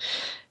 he's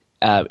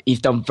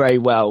done very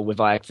well with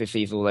Ajax this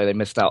season. Although they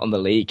missed out on the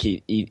league,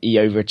 he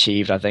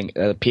overachieved. I think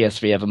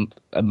PSV have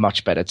a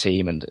much better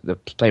team and they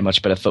play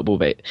much better football,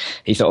 but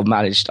he sort of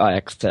managed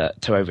Ajax to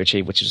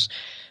overachieve,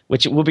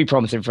 which will be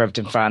promising for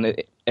Everton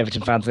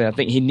fans. And I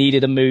think he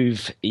needed a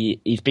move.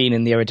 He's been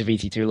in the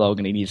Eredivisie too long,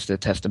 and he needs to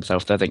test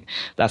himself. So I think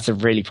that's a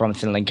really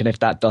promising link. And if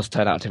that does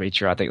turn out to be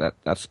true, I think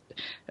that's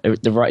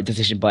the right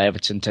decision by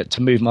Everton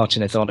to move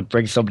Martinez on and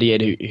bring somebody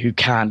in who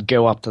can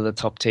go up to the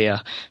top tier,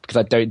 because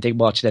I don't think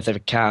Martinez ever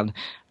can.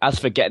 As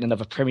for getting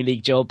another Premier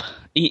League job,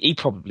 he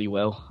probably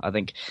will. I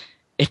think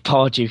if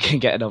Pardew can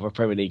get another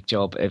Premier League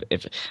job,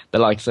 if the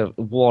likes of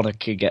Warner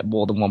could get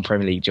more than one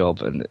Premier League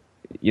job, and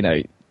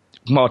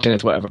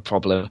Martinez won't have a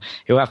problem.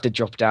 He'll have to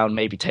drop down,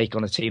 maybe take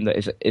on a team that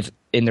is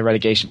in the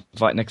relegation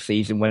fight next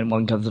season when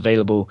one comes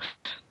available.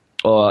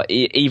 Or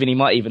he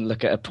might even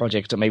look at a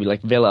project or maybe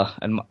like Villa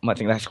and might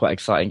think that's quite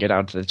exciting, go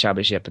down to the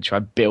Championship and try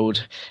and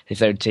build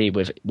his own team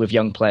with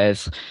young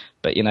players.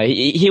 But,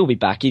 he'll be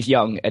back. He's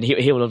young and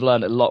he will have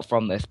learned a lot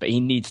from this, but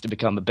he needs to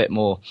become a bit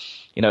more,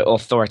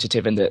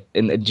 authoritative in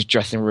the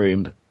dressing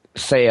room,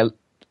 say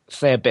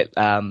say a bit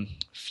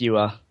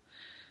fewer,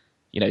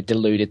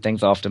 deluded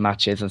things after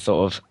matches, and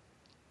sort of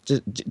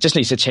just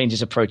needs to change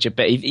his approach a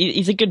bit.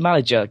 He's a good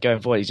manager going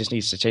forward. He just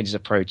needs to change his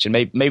approach,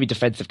 and maybe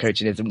defensive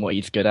coaching isn't what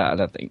he's good at.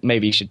 And I think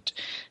maybe he should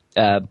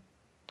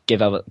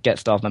get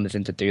staff members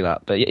in to do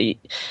that. But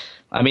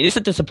it's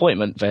a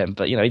disappointment for him.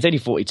 But he's only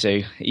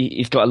 42.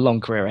 He's got a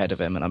long career ahead of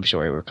him, and I'm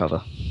sure he'll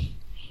recover.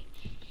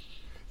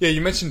 Yeah,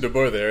 you mentioned De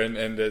Boer there,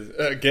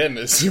 and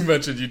as you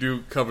mentioned, you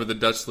do cover the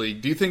Dutch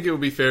league. Do you think it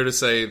would be fair to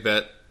say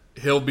that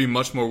he'll be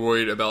much more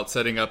worried about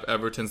setting up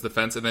Everton's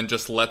defense and then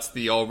just lets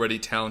the already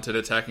talented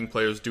attacking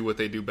players do what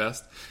they do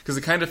best? Because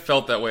it kind of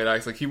felt that way at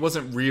Ajax. Like, he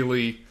wasn't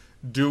really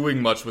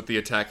doing much with the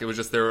attack. It was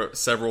just there were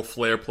several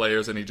flair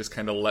players, and he just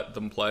kind of let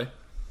them play.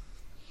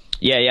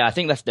 Yeah, I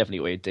think that's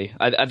definitely what he'd do.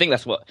 I think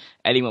that's what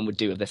anyone would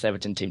do with this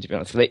Everton team, to be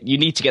honest. You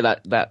need to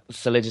get that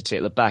solidity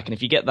at the back, and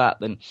if you get that,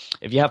 then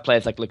if you have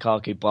players like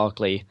Lukaku,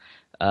 Barkley,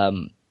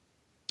 Deulofeu,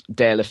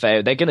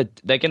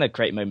 they're gonna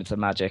create moments of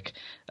magic.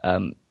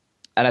 And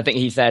I think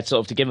he's there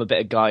sort of to give him a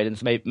bit of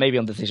guidance, maybe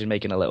on decision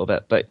making a little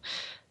bit, but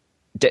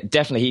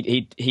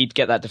definitely he'd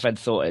get that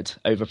defence sorted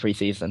over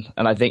pre-season.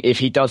 And I think if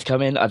he does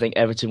come in, I think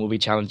Everton will be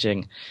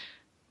challenging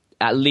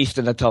at least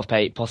in the top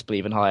 8, possibly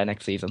even higher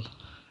next season.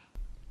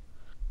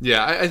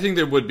 Yeah, I think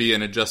there would be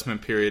an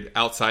adjustment period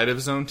outside of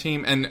his own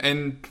team,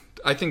 and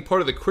I think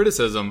part of the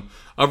criticism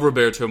of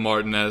Roberto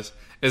Martinez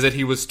is that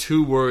he was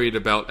too worried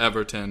about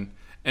Everton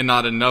and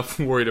not enough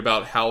worried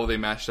about how they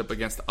matched up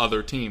against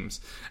other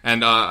teams.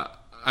 And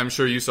I'm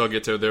sure you saw,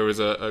 Gito, there was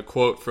a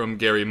quote from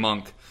Gary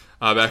Monk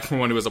back from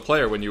when he was a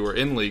player, when you were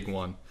in League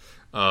One,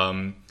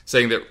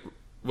 saying that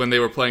when they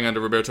were playing under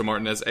Roberto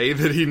Martinez, A,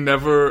 that he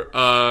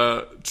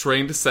never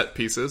trained set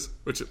pieces,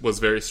 which was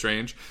very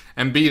strange,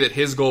 and B, that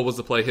his goal was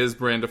to play his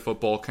brand of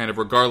football kind of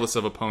regardless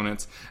of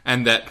opponents,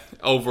 and that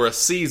over a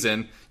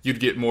season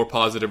you'd get more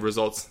positive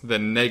results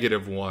than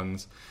negative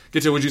ones.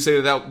 Gito, would you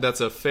say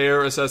that's a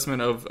fair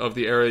assessment of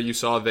the era you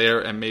saw there,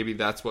 and maybe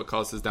that's what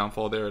caused his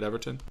downfall there at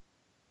Everton?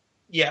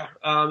 Yeah,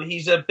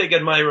 he's a big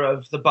admirer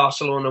of the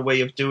Barcelona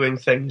way of doing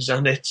things,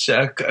 and it's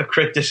a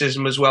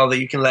criticism as well that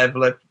you can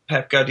level at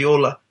Pep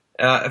Guardiola.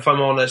 If I'm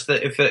honest,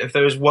 that if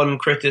there is one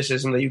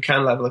criticism that you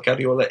can level at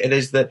Guardiola, it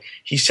is that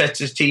he sets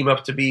his team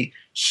up to be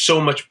so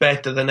much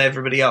better than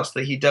everybody else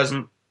that he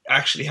doesn't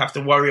actually have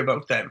to worry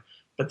about them.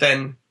 But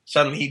then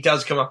suddenly he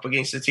does come up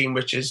against a team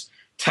which is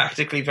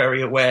tactically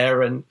very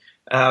aware and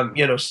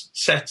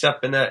sets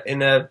up in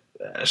a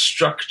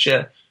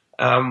structure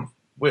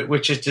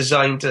which is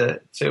designed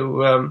to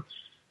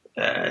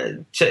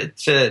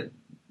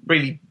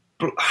really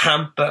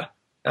hamper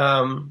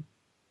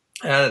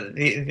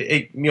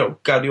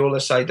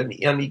Guardiola's side,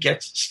 and he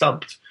gets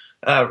stumped.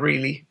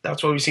 Really,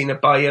 that's what we've seen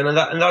at Bayern,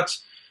 and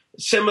that's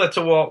similar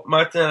to what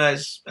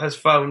Martinez has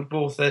found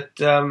both at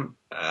Everton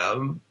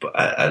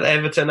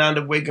and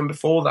at Wigan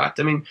before that.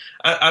 I mean,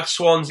 at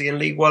Swansea in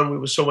League One, we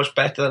were so much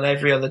better than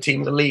every other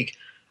team in the league,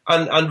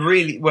 and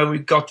really when we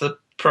got to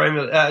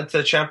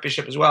the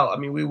Championship as well, I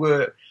mean, we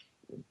were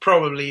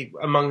probably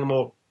among the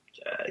more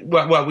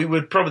we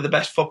were probably the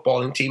best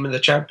footballing team in the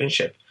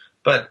Championship.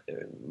 But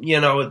we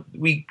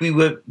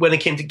were, when it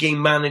came to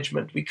game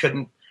management, we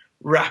couldn't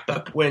wrap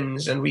up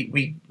wins, and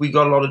we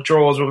got a lot of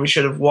draws when we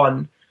should have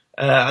won,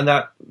 and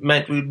that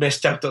meant we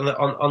missed out on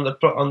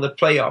the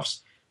playoffs.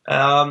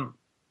 And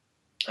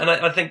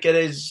I think it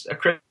is a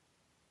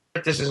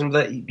criticism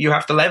that you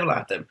have to level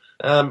at them.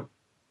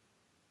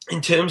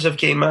 In terms of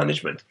game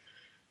management,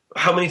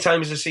 how many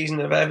times this season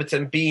have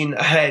Everton been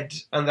ahead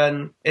and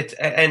then it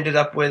ended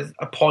up with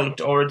a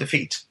point or a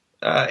defeat?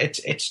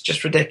 It's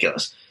just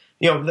ridiculous.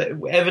 The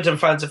Everton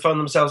fans have found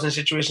themselves in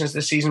situations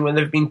this season when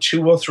they've been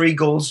 2 or 3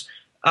 goals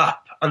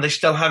up and they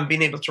still haven't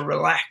been able to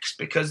relax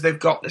because they've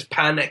got this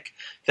panic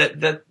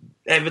that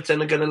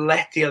Everton are going to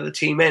let the other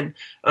team in.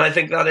 And I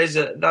think that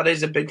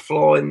is a big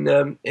flaw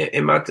in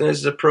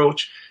Martinez's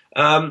approach.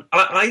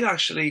 I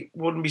actually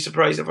wouldn't be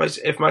surprised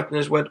if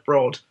Martinez went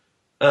abroad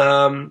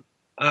and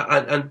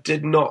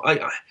did not.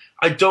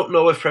 I don't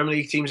know if Premier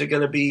League teams are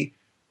going to be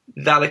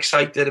that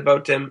excited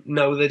about him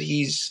now that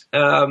he's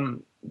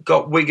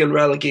got Wigan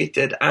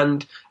relegated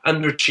and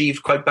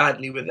underachieved quite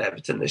badly with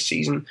Everton this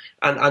season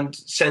and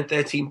sent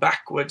their team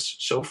backwards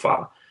so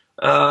far.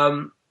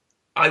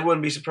 I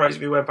wouldn't be surprised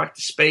if he went back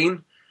to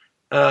Spain,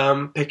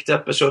 picked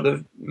up a sort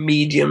of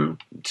medium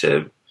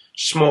to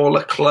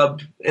smaller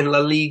club in La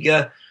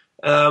Liga,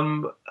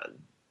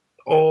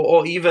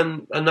 or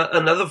even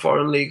another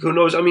foreign league. Who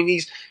knows? I mean,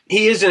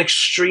 he is an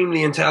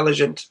extremely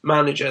intelligent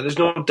manager. There's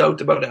no doubt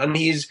about it, and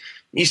he's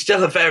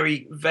still a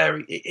very,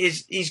 very.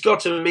 He's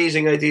got some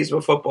amazing ideas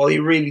about football. He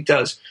really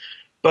does.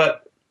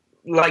 But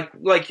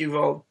like you've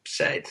all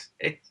said,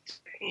 it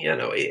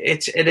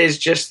is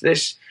just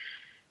this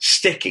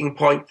sticking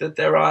point that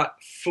there are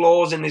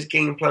flaws in his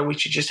game plan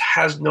which he just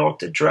has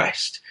not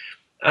addressed,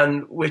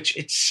 and which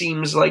it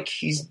seems like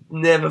he's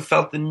never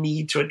felt the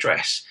need to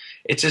address.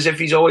 It's as if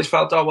he's always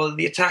felt, oh well,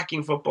 the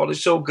attacking football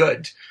is so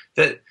good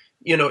that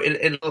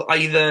it'll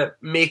either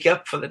make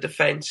up for the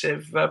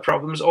defensive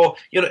problems, or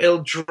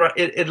it'll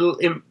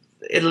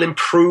it'll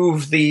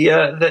improve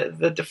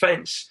the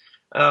defense,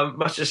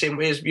 much the same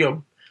way as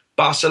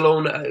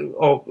Barcelona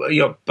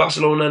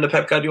Barcelona under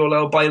Pep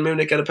Guardiola, or Bayern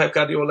Munich under Pep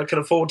Guardiola can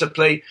afford to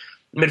play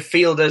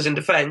midfielders in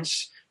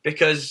defence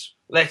because,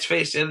 let's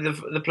face it,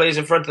 the players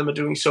in front of them are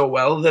doing so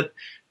well that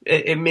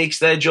it makes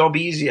their job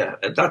easier.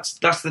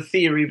 That's the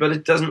theory, but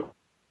it doesn't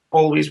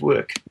always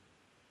work.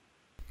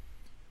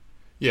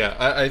 Yeah,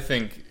 I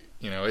think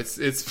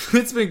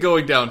it's been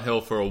going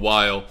downhill for a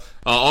while.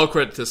 All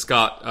credit to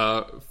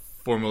Scott,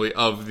 formerly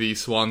of the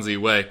Swansea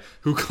Way,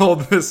 who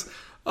called this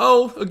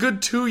a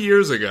good 2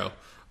 years ago.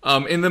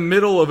 In the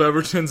middle of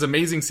Everton's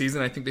amazing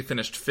season, I think they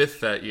finished 5th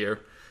that year,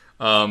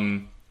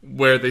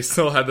 where they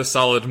still had the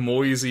solid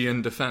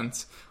Moyesian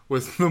defense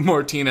with the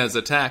Martinez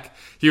attack.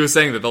 He was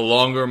saying that the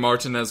longer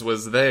Martinez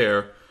was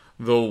there,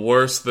 the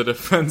worse the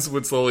defense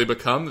would slowly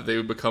become, that they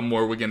would become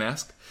more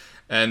Wigan-esque.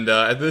 And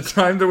at the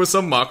time, there was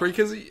some mockery,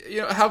 because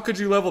how could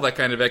you level that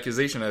kind of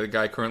accusation at a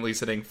guy currently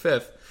sitting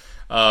 5th?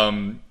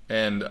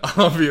 And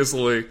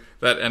obviously,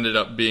 that ended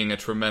up being a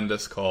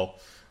tremendous call.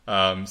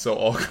 So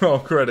all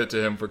credit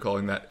to him for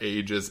calling that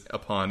ages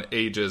upon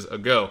ages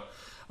ago.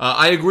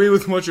 I agree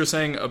with what you're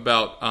saying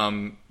about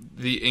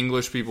the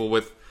English people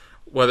with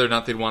whether or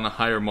not they'd want to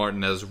hire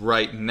Martinez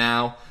right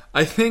now.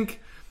 I think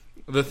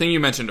the thing you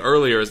mentioned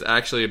earlier is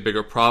actually a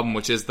bigger problem,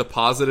 which is the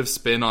positive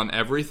spin on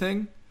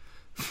everything.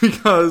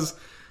 Because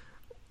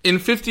in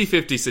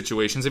 50-50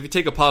 situations, if you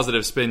take a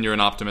positive spin, you're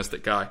an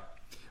optimistic guy.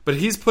 But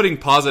he's putting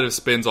positive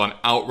spins on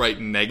outright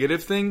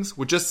negative things,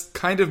 which just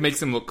kind of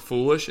makes him look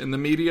foolish in the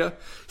media.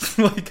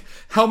 Like,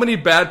 how many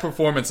bad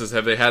performances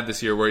have they had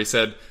this year where he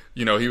said,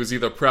 he was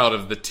either proud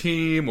of the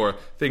team, or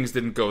things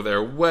didn't go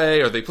their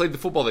way, or they played the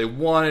football they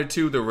wanted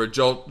to, the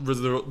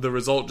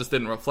result just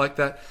didn't reflect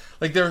that.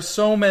 Like, there are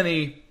so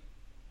many...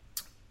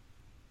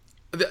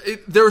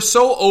 They're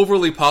so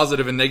overly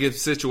positive in negative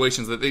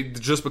situations that they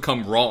just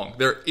become wrong.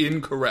 They're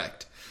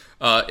incorrect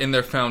in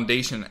their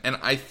foundation. And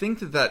I think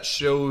that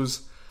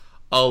shows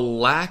a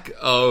lack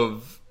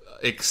of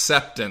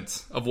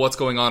acceptance of what's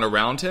going on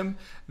around him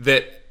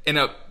that in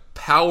a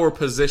power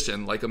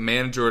position like a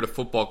manager at a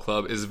football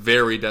club is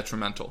very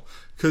detrimental,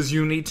 because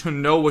you need to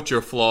know what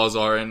your flaws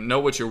are and know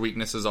what your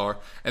weaknesses are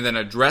and then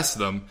address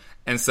them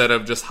instead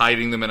of just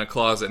hiding them in a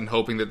closet and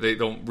hoping that they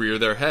don't rear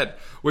their head,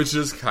 which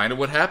is kind of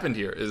what happened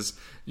here. Is,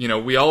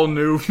 we all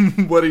knew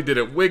what he did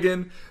at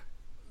Wigan.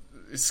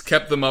 It's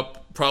kept them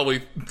up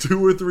probably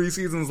 2 or 3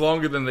 seasons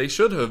longer than they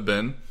should have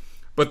been.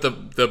 But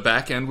the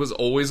back end was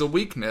always a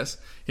weakness.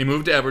 He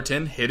moved to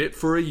Everton, hit it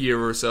for a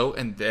year or so,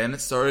 and then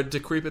it started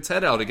to creep its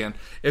head out again.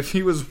 If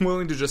he was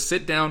willing to just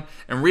sit down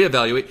and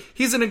reevaluate,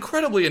 he's an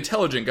incredibly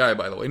intelligent guy,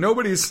 by the way.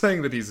 Nobody's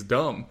saying that he's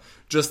dumb.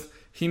 Just,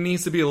 he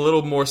needs to be a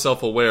little more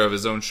self-aware of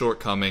his own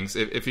shortcomings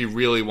if he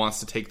really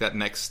wants to take that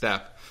next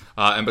step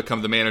and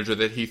become the manager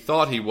that he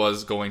thought he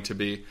was going to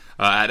be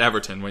at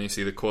Everton. When you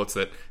see the quotes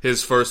that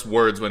his first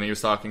words when he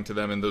was talking to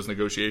them in those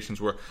negotiations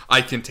were,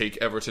 "I can take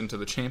Everton to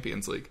the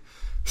Champions League."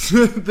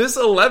 This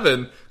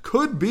 11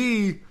 could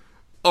be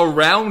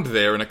around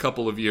there in a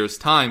couple of years'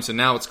 time, so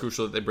now it's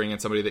crucial that they bring in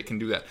somebody that can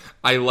do that.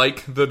 I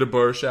like the De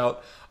Boer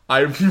shout. I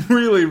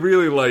really,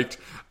 really liked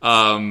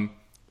the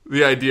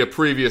idea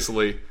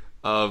previously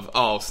of,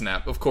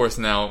 of course,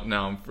 now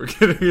I'm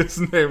forgetting his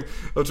name.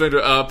 I'm trying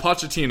to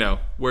Pochettino,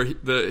 where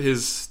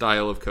his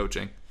style of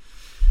coaching.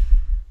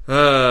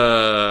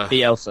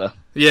 Bielsa.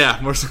 Yeah,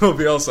 Marcelo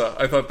Bielsa.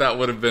 I thought that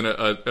would have been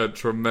a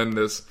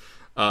tremendous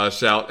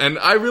shout, and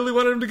I really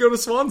wanted him to go to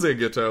Swansea,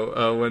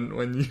 Gito.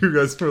 When you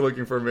guys were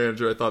looking for a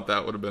manager, I thought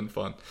that would have been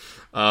fun.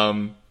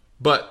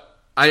 But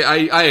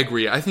I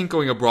agree. I think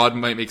going abroad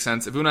might make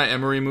sense. If Unai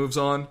Emery moves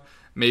on,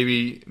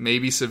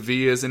 maybe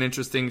Sevilla is an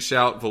interesting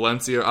shout.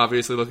 Valencia,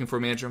 obviously looking for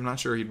a manager. I'm not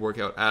sure he'd work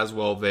out as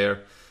well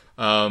there.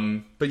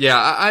 But yeah,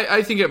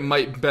 I think it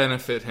might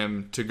benefit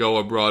him to go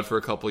abroad for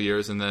a couple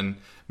years and then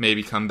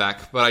maybe come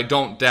back. But I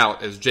don't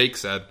doubt, as Jake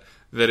said,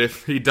 that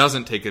if he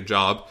doesn't take a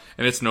job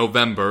and it's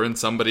November and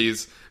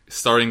somebody's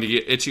starting to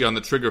get itchy on the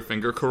trigger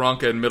finger,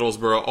 Karanka and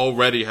Middlesbrough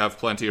already have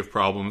plenty of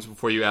problems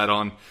before you add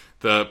on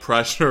the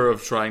pressure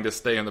of trying to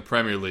stay in the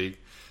Premier League.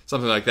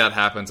 Something like that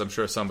happens, I'm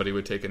sure somebody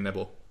would take a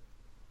nibble.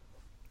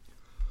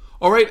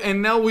 All right,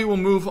 and now we will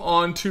move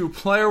on to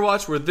Player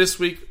Watch, where this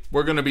week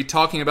we're going to be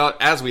talking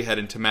about, as we head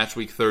into Match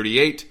Week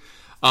 38,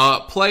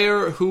 a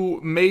player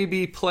who may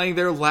be playing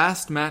their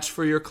last match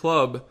for your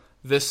club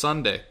this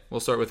Sunday. We'll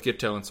start with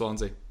Gito and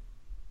Swansea.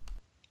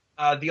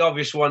 The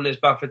obvious one is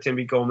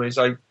Bafétimbi Gomes.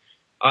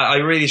 I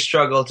really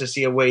struggle to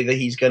see a way that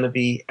he's going to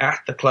be at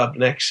the club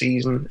next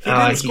season. He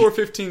didn't score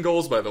 15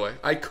 goals, by the way.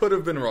 I could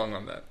have been wrong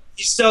on that.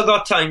 He's still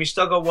got time. He's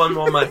still got one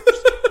more match.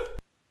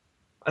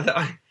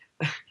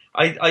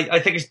 I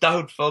think it's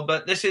doubtful,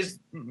 but this is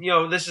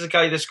a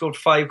guy that scored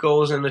 5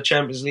 goals in the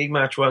Champions League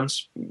match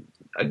once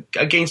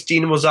against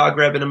Dinamo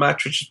Zagreb in a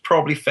match which is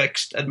probably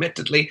fixed,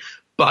 admittedly,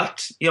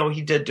 but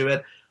he did do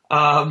it.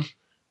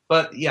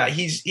 But yeah,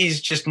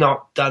 he's just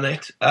not done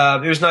it.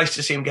 It was nice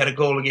to see him get a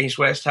goal against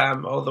West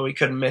Ham, although he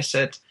couldn't miss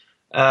it.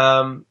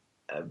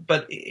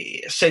 But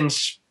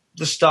since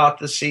the start of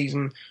the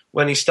season,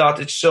 when he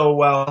started so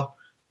well,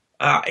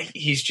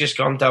 he's just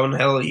gone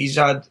downhill. He's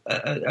had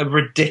a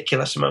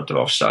ridiculous amount of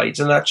offsides,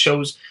 and that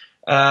shows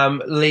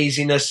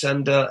laziness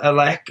and a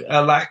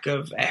lack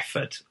of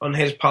effort on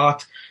his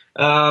part.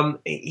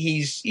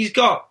 He's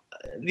got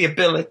the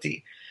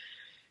ability.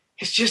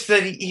 It's just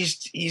that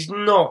he's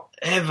not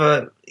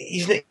ever.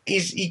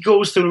 He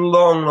goes through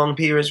long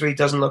periods where he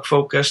doesn't look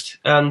focused,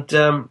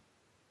 and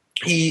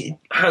he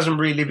hasn't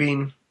really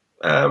been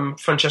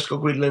Francesco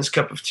Guidolin's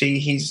cup of tea.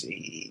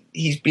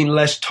 He's been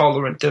less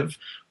tolerant of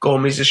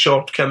Gomez's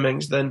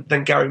shortcomings than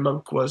Gary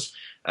Monk was,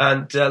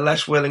 and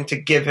less willing to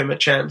give him a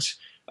chance.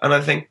 And I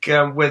think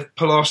with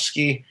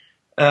Pawlowski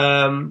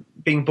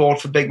being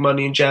bought for big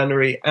money in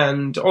January,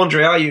 and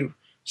Andre Ayew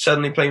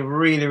suddenly playing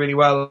really, really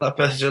well up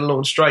as a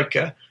lone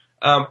striker,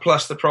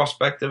 plus the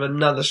prospect of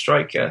another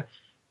striker,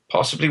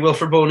 possibly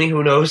Wilfred Boney,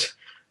 who knows,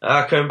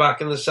 coming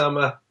back in the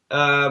summer.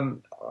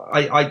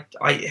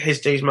 His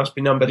days must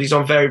be numbered. He's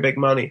on very big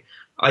money.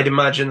 I'd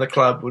imagine the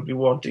club would be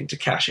wanting to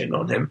cash in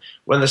on him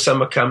when the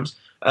summer comes.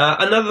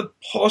 Another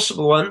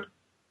possible one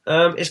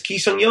is Ki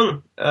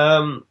Sung-young,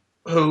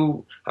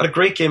 who had a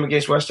great game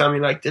against West Ham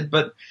United,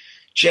 but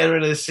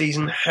generally this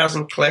season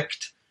hasn't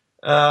clicked.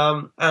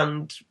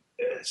 And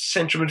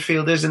central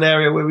midfield is an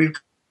area where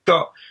we've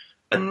got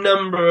a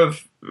number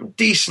of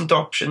decent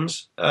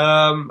options,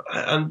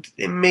 and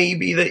it may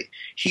be that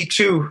he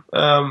too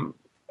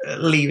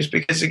leaves,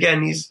 because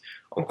again he's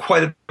on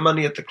quite a bit of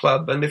money at the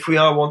club, and if we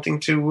are wanting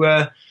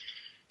to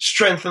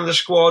strengthen the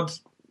squad,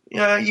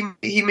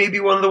 he may be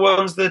one of the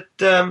ones that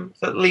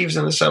leaves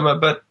in the summer,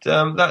 but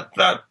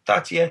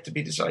that's yet to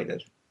be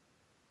decided.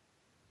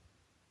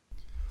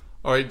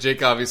 All right,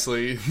 Jake,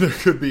 obviously there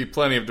could be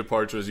plenty of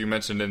departures. You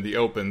mentioned in the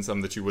open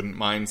some that you wouldn't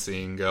mind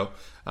seeing go.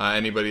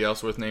 Anybody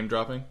else worth name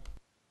dropping?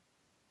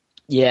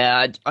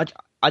 Yeah,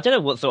 I don't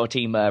know what sort of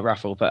team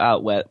Rafa will put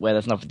out where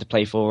there's nothing to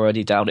play for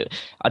already down it.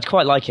 I'd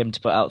quite like him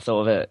to put out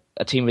sort of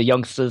a team of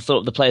youngsters, sort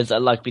of the players that are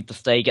likely to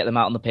stay, get them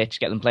out on the pitch,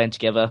 get them playing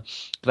together.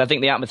 Because I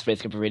think the atmosphere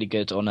is going to be really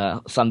good on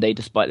a Sunday,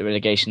 despite the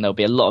relegation. There'll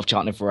be a lot of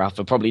chanting for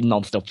Rafa, probably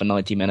non-stop for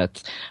 90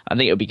 minutes. I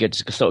think it would be good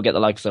to sort of get the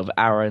likes of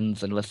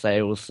Aarons and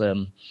Lascelles,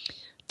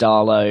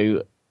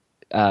 Darlow,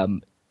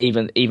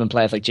 even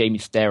players like Jamie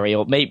Sterry,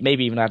 or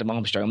maybe even Adam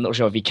Armstrong. I'm not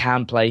sure if he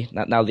can play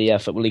now the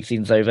Football League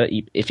season's over.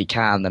 If he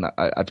can, then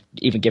I'd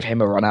even give him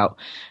a run out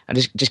and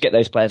just get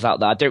those players out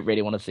there. I don't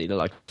really want to see the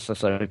like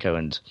Sissoko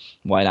and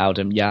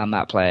Wijnaldum,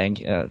 Matt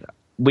playing.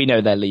 We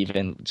know they're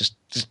leaving. Just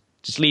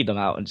leave them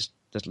out and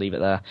just leave it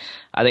there.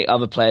 I think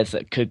other players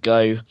that could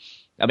go.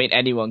 I mean,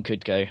 anyone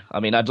could go. I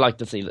mean, I'd like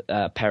to see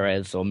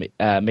Perez or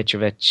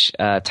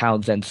Mitrovic,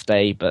 Townsend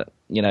stay, but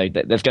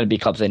there's going to be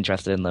clubs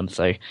interested in them,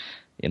 so.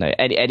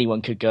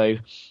 Anyone could go.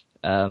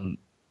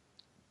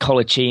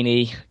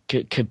 Colaccini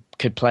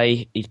could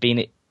play. He's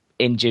been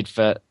injured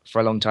for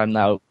a long time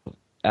now.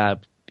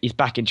 He's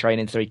back in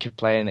training, so he could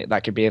play, and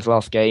that could be his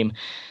last game.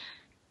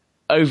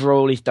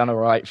 Overall, he's done all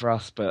right for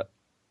us, but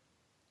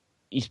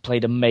he's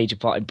played a major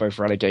part in both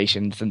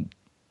relegations, and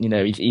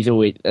he's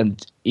always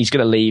and he's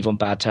going to leave on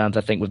bad terms.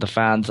 I think with the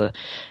fans.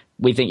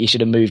 We think he should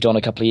have moved on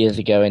a couple of years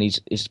ago, and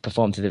his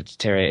performance has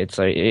deteriorated.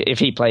 So if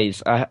he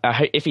plays,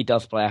 if he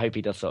does play, I hope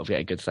he does sort of get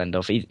a good send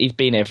off. He's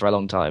been here for a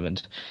long time,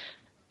 and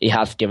he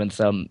has given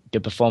some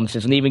good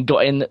performances, and even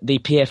got in the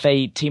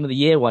PFA Team of the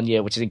Year one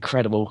year, which is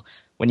incredible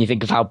when you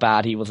think of how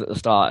bad he was at the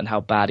start and how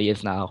bad he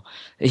is now.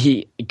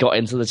 He got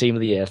into the Team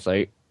of the Year,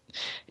 so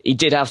he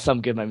did have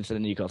some good moments in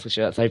the Newcastle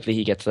shirt. So hopefully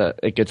he gets a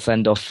good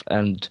send off,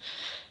 and.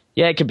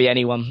 Yeah, it could be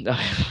anyone.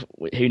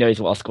 Who knows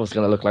what our score's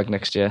going to look like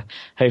next year.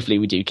 Hopefully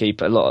we do keep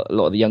a lot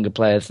of the younger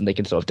players and they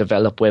can sort of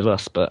develop with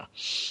us, but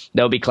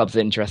there'll be clubs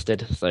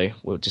interested, so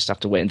we'll just have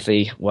to wait and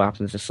see what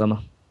happens this summer.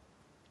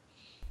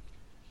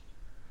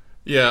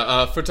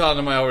 Yeah, for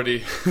Tottenham, I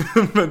already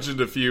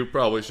mentioned a few.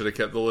 Probably should have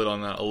kept the lid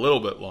on that a little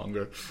bit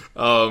longer.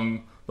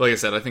 Like I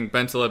said, I think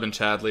Bentaleb and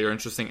Chadley are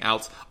interesting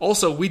outs.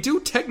 Also, we do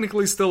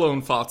technically still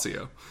own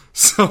Fazio.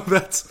 So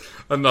that's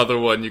another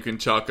one you can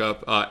chalk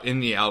up in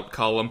the out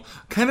column.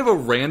 Kind of a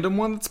random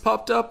one that's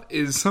popped up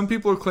is some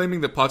people are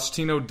claiming that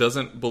Pochettino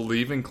doesn't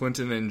believe in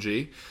Clinton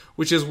NG,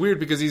 which is weird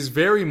because he's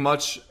very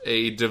much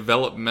a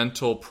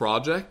developmental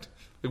project.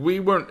 Like, we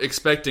weren't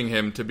expecting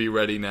him to be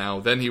ready now.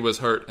 Then he was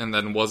hurt and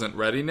then wasn't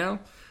ready now.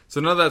 So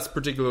none of that's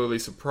particularly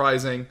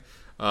surprising.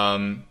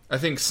 I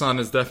think Son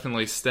is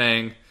definitely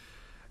staying.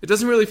 It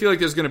doesn't really feel like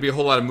there's going to be a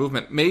whole lot of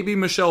movement. Maybe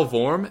Michel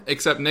Vorm,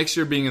 except next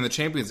year being in the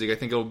Champions League, I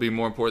think it will be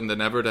more important than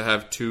ever to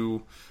have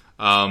two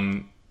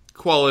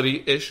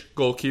quality-ish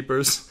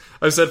goalkeepers.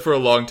 I've said for a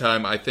long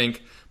time, I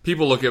think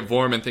people look at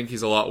Vorm and think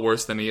he's a lot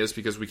worse than he is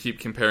because we keep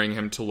comparing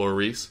him to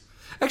Lloris.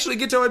 Actually,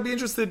 Gito, I'd be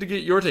interested to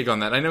get your take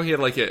on that. I know he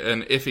had like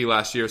an iffy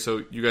last year,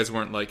 so you guys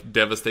weren't like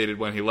devastated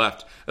when he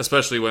left,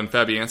 especially when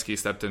Fabianski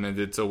stepped in and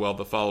did so well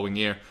the following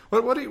year.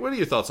 What are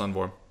your thoughts on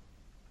Vorm?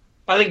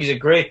 I think he's a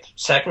great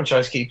second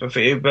choice keeper for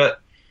you, but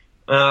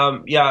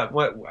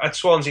at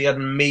Swansea he had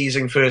an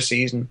amazing first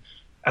season,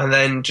 and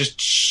then just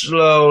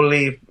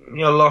slowly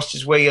lost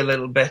his way a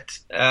little bit.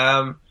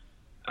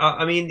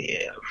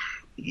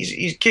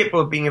 He's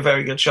capable of being a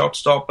very good shot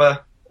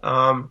stopper,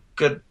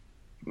 good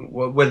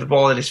with the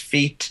ball at his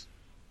feet.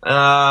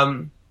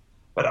 But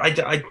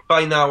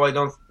by now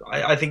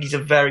I think he's a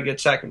very good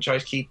second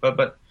choice keeper.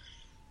 But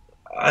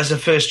as a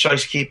first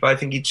choice keeper, I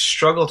think he'd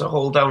struggle to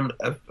hold down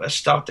a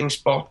starting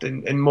spot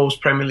in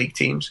most Premier League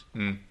teams.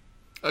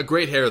 A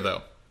great hair,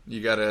 though.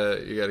 You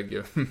gotta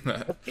give him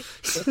that.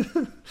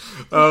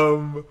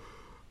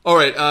 All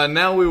right,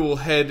 now we will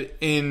head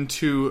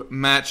into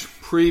match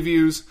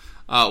previews.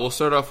 We'll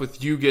start off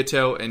with you,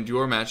 Gito, and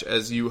your match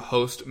as you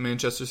host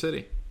Manchester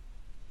City.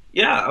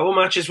 Yeah, our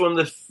match is one of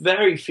the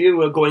very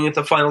few going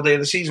into the final day of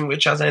the season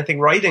which has anything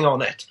riding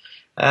on it.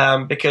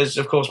 Because,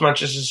 of course,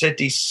 Manchester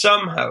City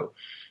somehow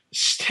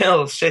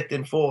still sit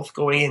in fourth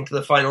going into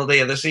the final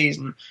day of the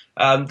season,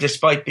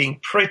 despite being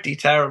pretty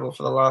terrible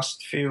for the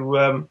last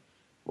few,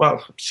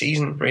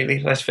 season, really,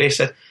 let's face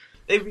it.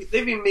 They've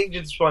been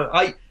major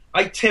disappointment.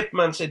 I tipped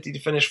Man City to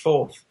finish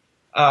fourth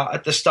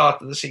at the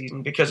start of the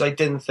season because I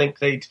didn't think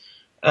they'd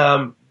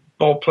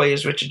bought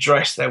players which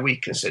addressed their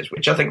weaknesses,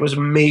 which I think was a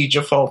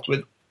major fault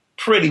with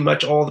pretty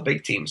much all the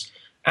big teams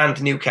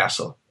and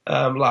Newcastle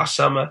last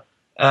summer.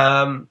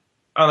 It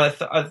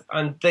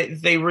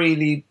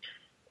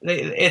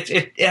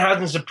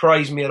hasn't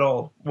surprised me at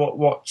all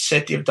what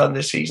City have done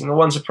this season. The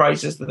one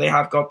surprise is that they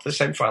have got to the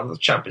semi-final of the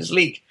Champions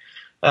League.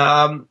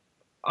 I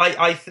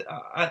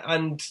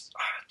don't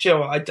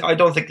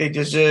think they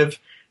deserve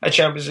a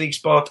Champions League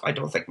spot. I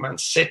don't think Man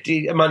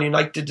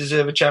United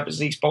deserve a Champions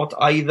League spot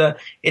either.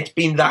 It's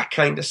been that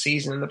kind of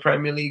season in the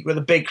Premier League where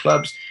the big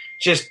clubs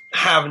just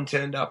haven't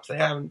turned up.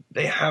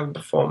 They haven't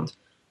performed.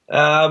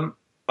 And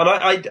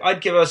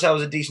I'd give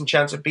ourselves a decent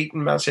chance of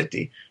beating Man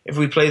City if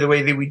we play the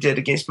way that we did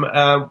against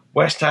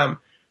West Ham.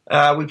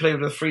 We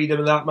played with freedom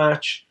in that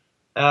match.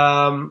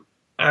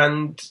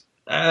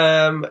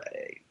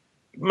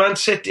 Man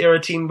City are a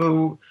team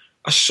who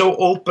are so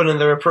open in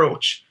their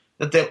approach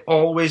that they'll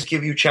always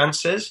give you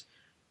chances.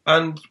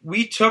 And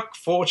we took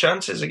 4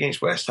 chances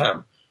against West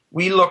Ham.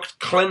 We looked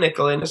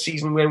clinical in a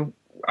season when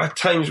at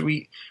times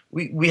we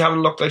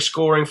haven't looked like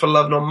scoring for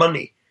love nor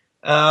money.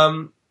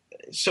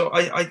 So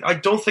I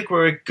don't think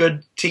we're a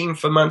good team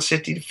for Man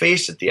City to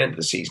face at the end of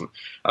the season.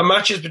 Our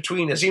matches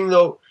between us, even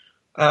though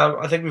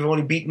I think we've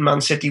only beaten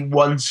Man City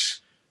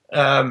once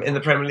in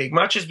the Premier League,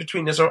 matches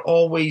between us are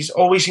always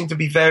seem to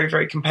be very,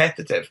 very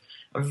competitive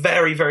and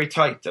very, very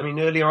tight. I mean,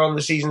 earlier on in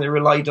the season, they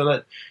relied on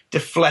a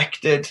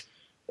deflected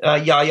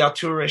Yaya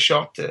Toure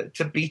shot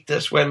to beat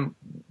us when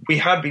we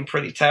had been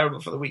pretty terrible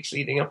for the weeks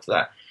leading up to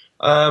that.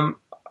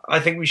 I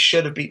think we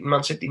should have beaten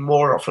Man City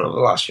more often over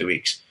the last few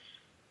weeks.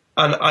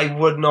 And I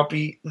would not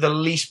be the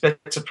least bit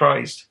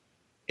surprised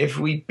if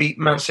we beat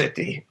Man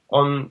City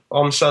on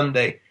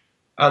Sunday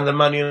and the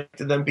Man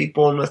United then beat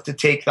Bournemouth to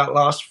take that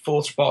last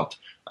 4th spot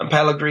and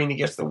Pellegrini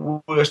gets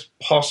the worst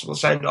possible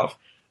send-off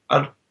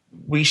and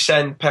we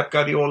send Pep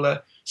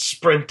Guardiola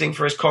sprinting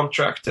for his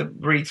contract to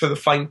read through the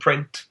fine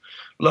print,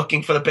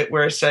 looking for the bit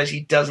where it says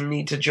he doesn't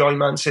need to join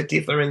Man City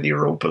if they're in the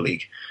Europa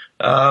League.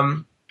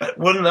 But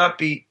wouldn't that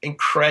be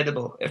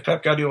incredible if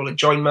Pep Guardiola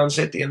joined Man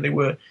City and they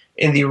were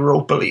in the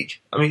Europa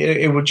League? I mean,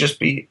 it would just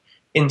be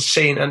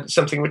insane and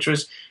something which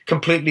was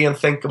completely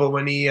unthinkable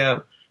when he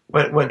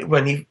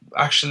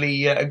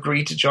actually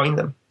agreed to join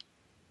them.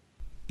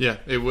 Yeah,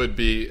 it would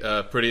be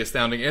pretty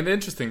astounding and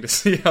interesting to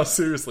see how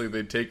seriously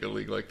they'd take a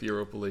league like the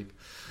Europa League.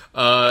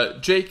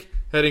 Jake,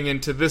 heading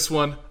into this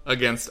one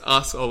against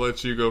us, I'll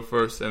let you go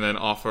first and then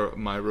offer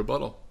my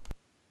rebuttal.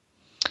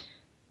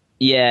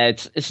 Yeah,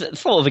 it's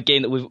sort of a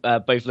game that we've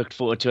both looked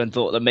forward to and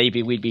thought that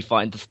maybe we'd be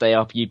fighting to stay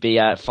up. You'd be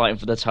fighting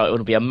for the title.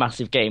 It'll be a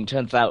massive game.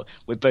 Turns out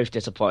we're both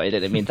disappointed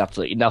and it means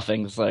absolutely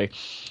nothing. So, we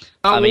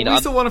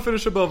still want to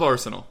finish above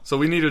Arsenal, so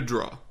we need a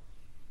draw.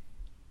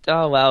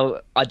 Oh,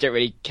 well, I don't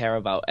really care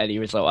about any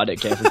result. I don't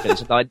care if we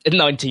finish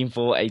 19-4,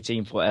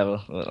 18-4,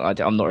 whatever.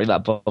 I'm not really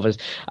that bothered.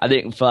 I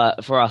think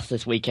for us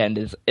this weekend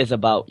is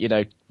about,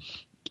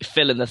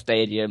 filling the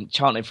stadium,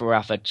 chanting for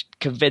Rafa,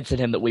 convincing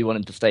him that we want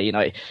him to stay,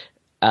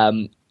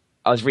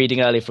 I was reading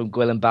earlier from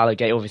Gwilym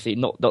Ballagate, obviously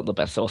not the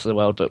best source in the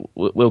world, but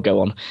we'll go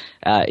on.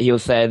 He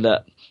was saying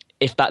that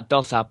if that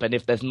does happen,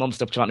 if there's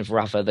non-stop chanting for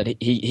Rafa, then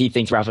he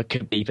thinks Rafa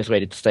could be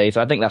persuaded to stay.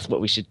 So I think that's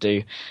what we should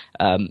do.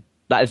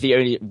 That's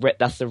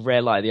the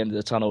rare light at the end of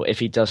the tunnel. If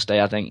he does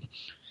stay, I think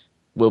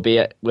we're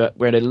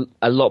in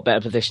a lot better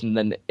position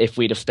than if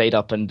we'd have stayed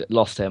up and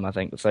lost him, I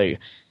think. So,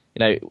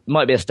 it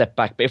might be a step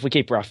back, but if we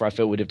keep Rafa, I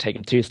feel we'd have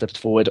taken 2 steps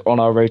forward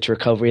on our road to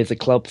recovery as a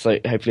club. So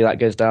hopefully that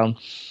goes down.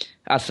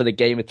 As for the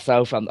game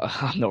itself, I'm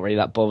not really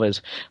that bothered.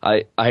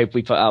 I hope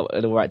we put out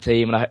the right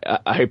team, and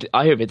I hope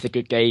it's a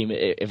good game.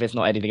 If it's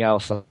not anything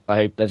else, I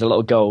hope there's a lot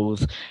of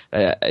goals.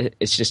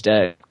 It's just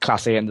a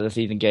classic end of the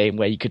season game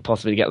where you could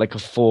possibly get like a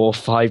 4 or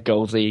 5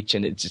 goals each,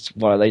 and it's just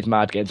one of those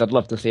mad games. I'd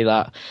love to see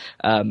that,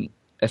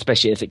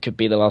 especially as it could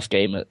be the last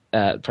game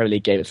at Premier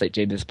League game at St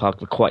James's Park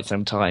for quite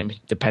some time,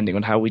 depending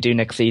on how we do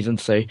next season.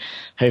 So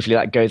hopefully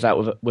that goes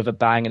out with a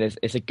bang, and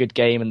it's a good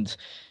game, and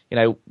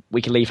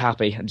we can leave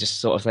happy and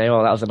just sort of say,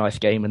 oh, that was a nice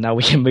game, and now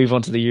we can move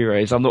on to the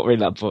Euros. I'm not really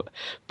that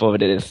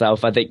bothered in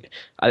itself. I think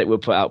we'll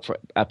put out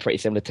a pretty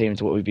similar team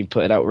to what we've been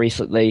putting out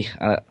recently.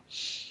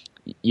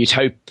 you'd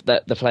hope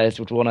that the players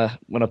would want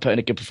to put in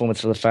a good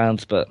performance for the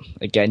fans, but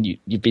again,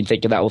 you've been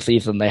thinking that all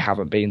season, they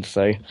haven't been.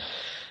 So,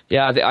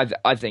 yeah,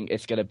 I think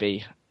there's going to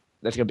be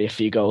a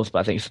few goals, but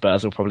I think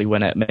Spurs will probably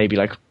win it, maybe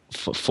like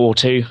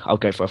 4-2. I'll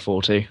go for a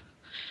 4-2.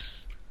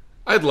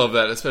 I'd love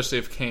that, especially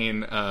if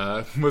Kane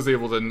was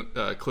able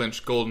to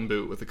clinch Golden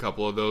Boot with a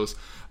couple of those.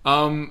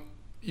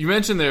 You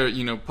mentioned there,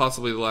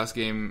 possibly the last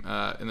game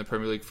in the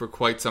Premier League for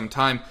quite some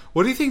time.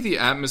 What do you think the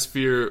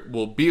atmosphere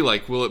will be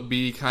like? Will it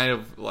be kind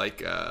of like,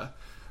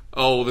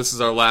 this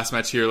is our last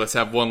match here, let's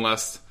have one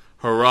last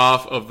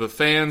hurrah of the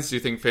fans? Do you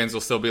think fans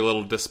will still be a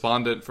little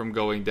despondent from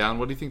going down?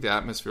 What do you think the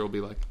atmosphere will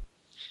be like?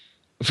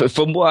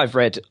 From what I've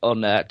read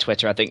on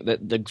Twitter, I think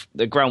that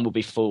the ground will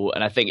be full,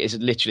 and I think it's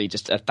literally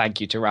just a thank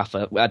you to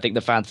Rafa. I think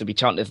the fans will be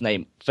chanting his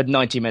name for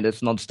 90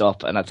 minutes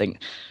non-stop, and I think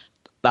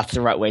that's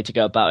the right way to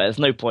go about it. There's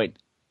no point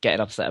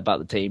getting upset about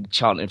the team,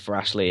 chanting for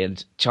Ashley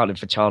and chanting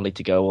for Charlie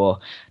to go, or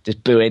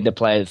just booing the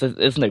players.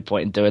 There's no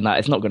point in doing that.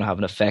 It's not going to have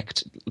an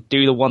effect.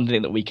 Do the one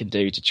thing that we can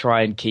do to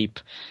try and keep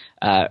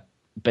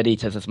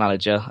Benitez as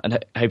manager,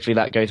 and hopefully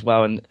that goes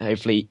well, and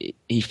hopefully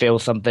he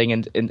feels something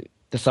and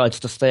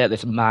decides to stay at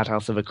this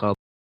madhouse of a club.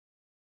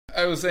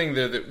 I was saying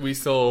there that we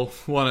still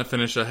want to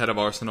finish ahead of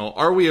Arsenal.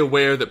 Are we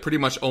aware that pretty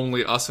much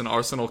only us and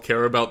Arsenal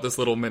care about this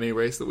little mini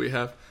race that we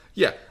have?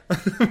 Yeah,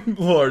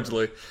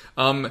 largely.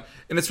 And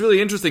it's really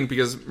interesting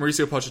because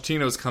Mauricio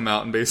Pochettino's come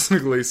out and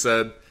basically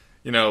said,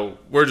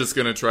 we're just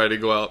going to try to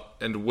go out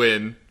and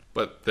win,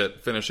 but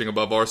that finishing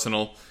above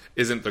Arsenal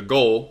isn't the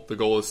goal. The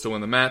goal is to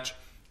win the match,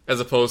 as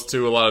opposed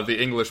to a lot of the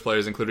English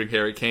players, including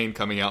Harry Kane,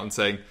 coming out and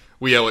saying,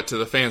 we owe it to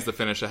the fans to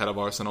finish ahead of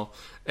Arsenal.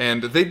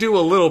 And they do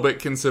a little bit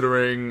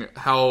considering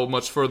how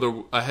much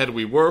further ahead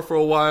we were for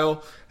a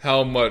while,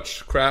 how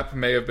much crap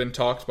may have been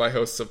talked by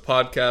hosts of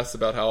podcasts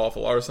about how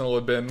awful Arsenal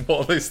had been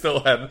while they still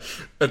had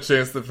a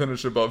chance to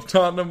finish above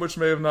Tottenham, which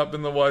may have not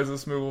been the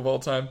wisest move of all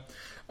time.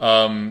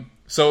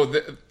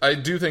 I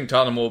do think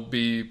Tottenham will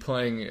be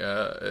playing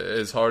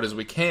as hard as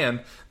we can.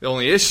 The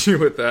only issue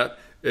with that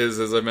is,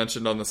 as I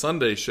mentioned on the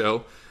Sunday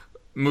show,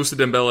 Moussa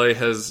Dembele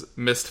has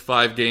missed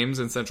 5 games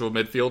in central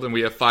midfield, and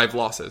we have 5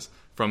 losses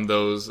from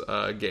those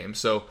games.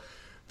 So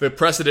the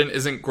precedent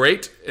isn't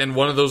great, and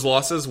one of those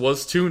losses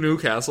was to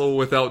Newcastle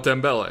without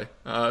Dembele.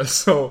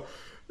 So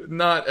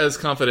not as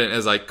confident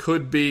as I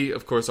could be.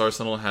 Of course,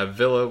 Arsenal have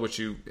Villa, which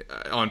you,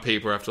 on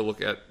paper, have to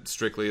look at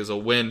strictly as a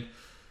win.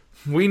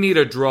 We need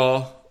a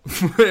draw,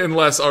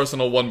 unless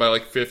Arsenal won by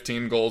like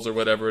 15 goals or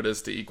whatever it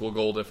is to equal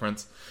goal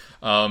difference.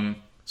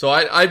 So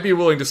I'd be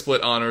willing to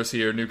split honors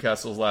here.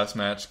 Newcastle's last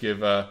match, give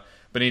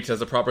Benitez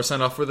a proper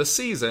send-off for the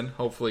season,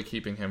 hopefully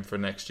keeping him for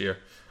next year.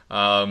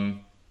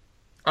 I'm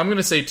going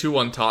to say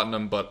 2-1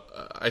 Tottenham, but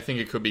I think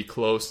it could be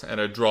close, and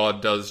a draw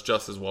does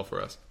just as well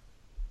for us.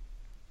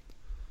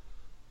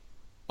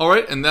 All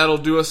right, and that'll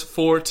do us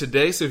for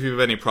today. So if you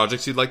have any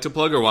projects you'd like to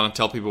plug or want to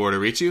tell people where to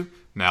reach you,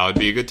 now would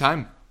be a good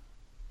time.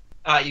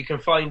 You can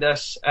find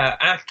us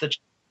at the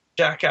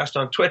Jackcast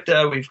on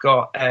Twitter. We've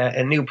got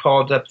a new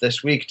pod up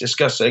this week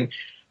discussing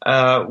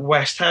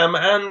West Ham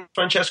and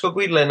Francesco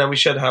Guidolin, and we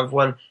should have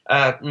one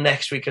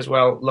next week as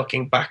well,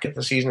 looking back at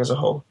the season as a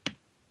whole.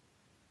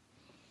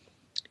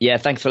 Yeah,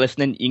 thanks for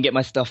listening. You can get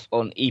my stuff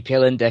on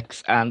EPL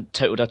Index and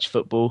Total Dutch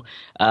Football.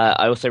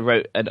 I also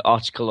wrote an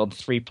article on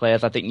 3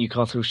 players I think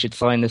Newcastle should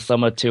sign this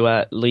summer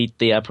to lead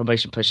the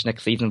promotion push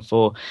next season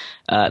for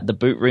the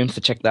boot room,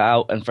 so check that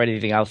out. And for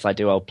anything else I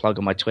do, I'll plug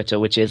on my Twitter,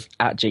 which is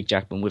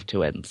 @JakeJackman with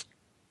 2 N's.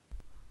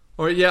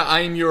 All right, yeah,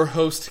 I'm your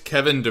host,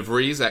 Kevin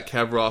DeVries, at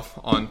Kevroff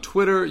on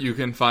Twitter. You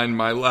can find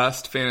my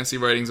last fantasy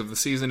writings of the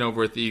season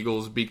over at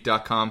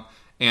theeaglesbeak.com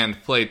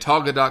and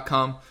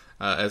playtoga.com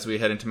as we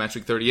head into Match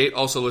Week 38.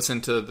 Also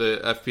listen to the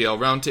FPL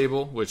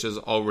Roundtable, which is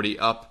already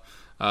up,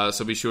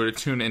 so be sure to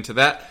tune into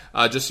that.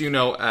 Just so you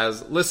know,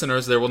 as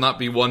listeners, there will not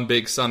be one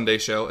big Sunday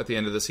show at the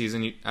end of the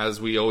season.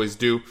 As we always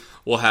do,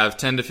 we'll have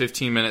 10 to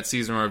 15-minute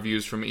season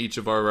reviews from each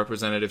of our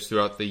representatives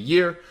throughout the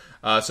year.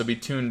 So be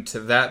tuned to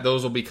that.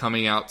 Those will be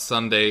coming out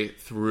Sunday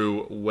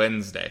through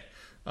Wednesday.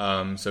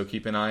 So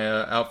keep an eye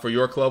out for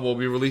your club. We'll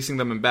be releasing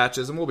them in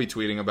batches, and we'll be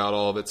tweeting about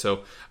all of it.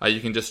 So you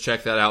can just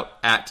check that out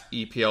at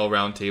EPL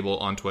Roundtable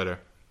on Twitter.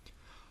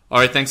 All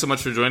right, thanks so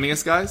much for joining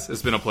us, guys.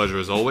 It's been a pleasure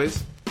as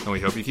always, and we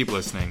hope you keep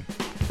listening.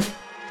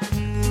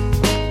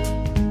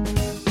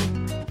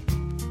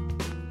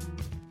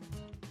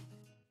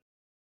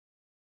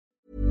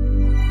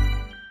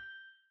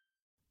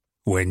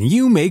 When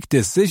you make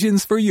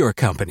decisions for your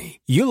company,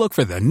 you look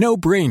for the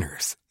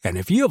no-brainers. And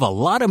if you have a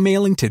lot of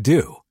mailing to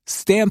do,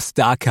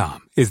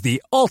 Stamps.com is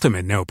the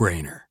ultimate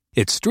no-brainer.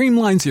 It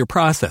streamlines your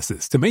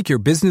processes to make your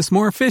business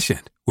more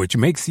efficient, which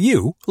makes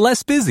you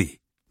less busy.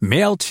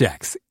 Mail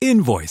checks,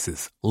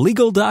 invoices,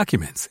 legal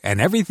documents,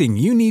 and everything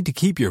you need to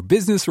keep your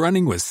business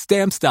running with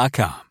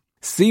Stamps.com.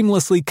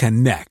 Seamlessly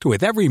connect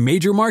with every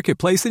major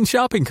marketplace and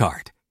shopping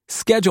cart.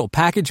 Schedule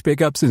package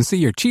pickups and see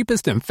your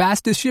cheapest and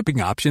fastest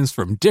shipping options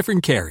from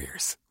different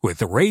carriers,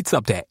 with rates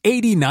up to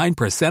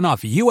 89%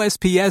 off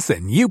USPS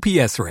and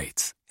UPS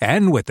rates.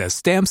 And with the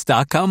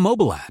Stamps.com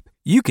mobile app,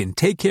 you can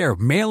take care of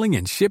mailing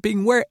and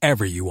shipping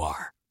wherever you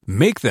are.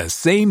 Make the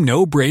same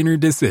no-brainer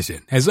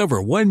decision as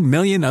over 1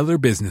 million other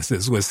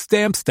businesses with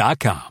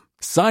Stamps.com.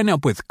 Sign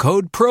up with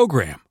Code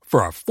PROGRAM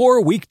for a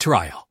 4-week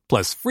trial,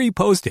 plus free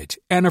postage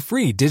and a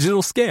free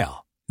digital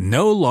scale.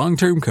 No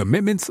long-term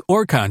commitments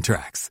or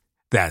contracts.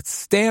 That's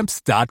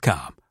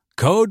Stamps.com.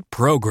 Code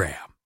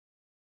PROGRAM.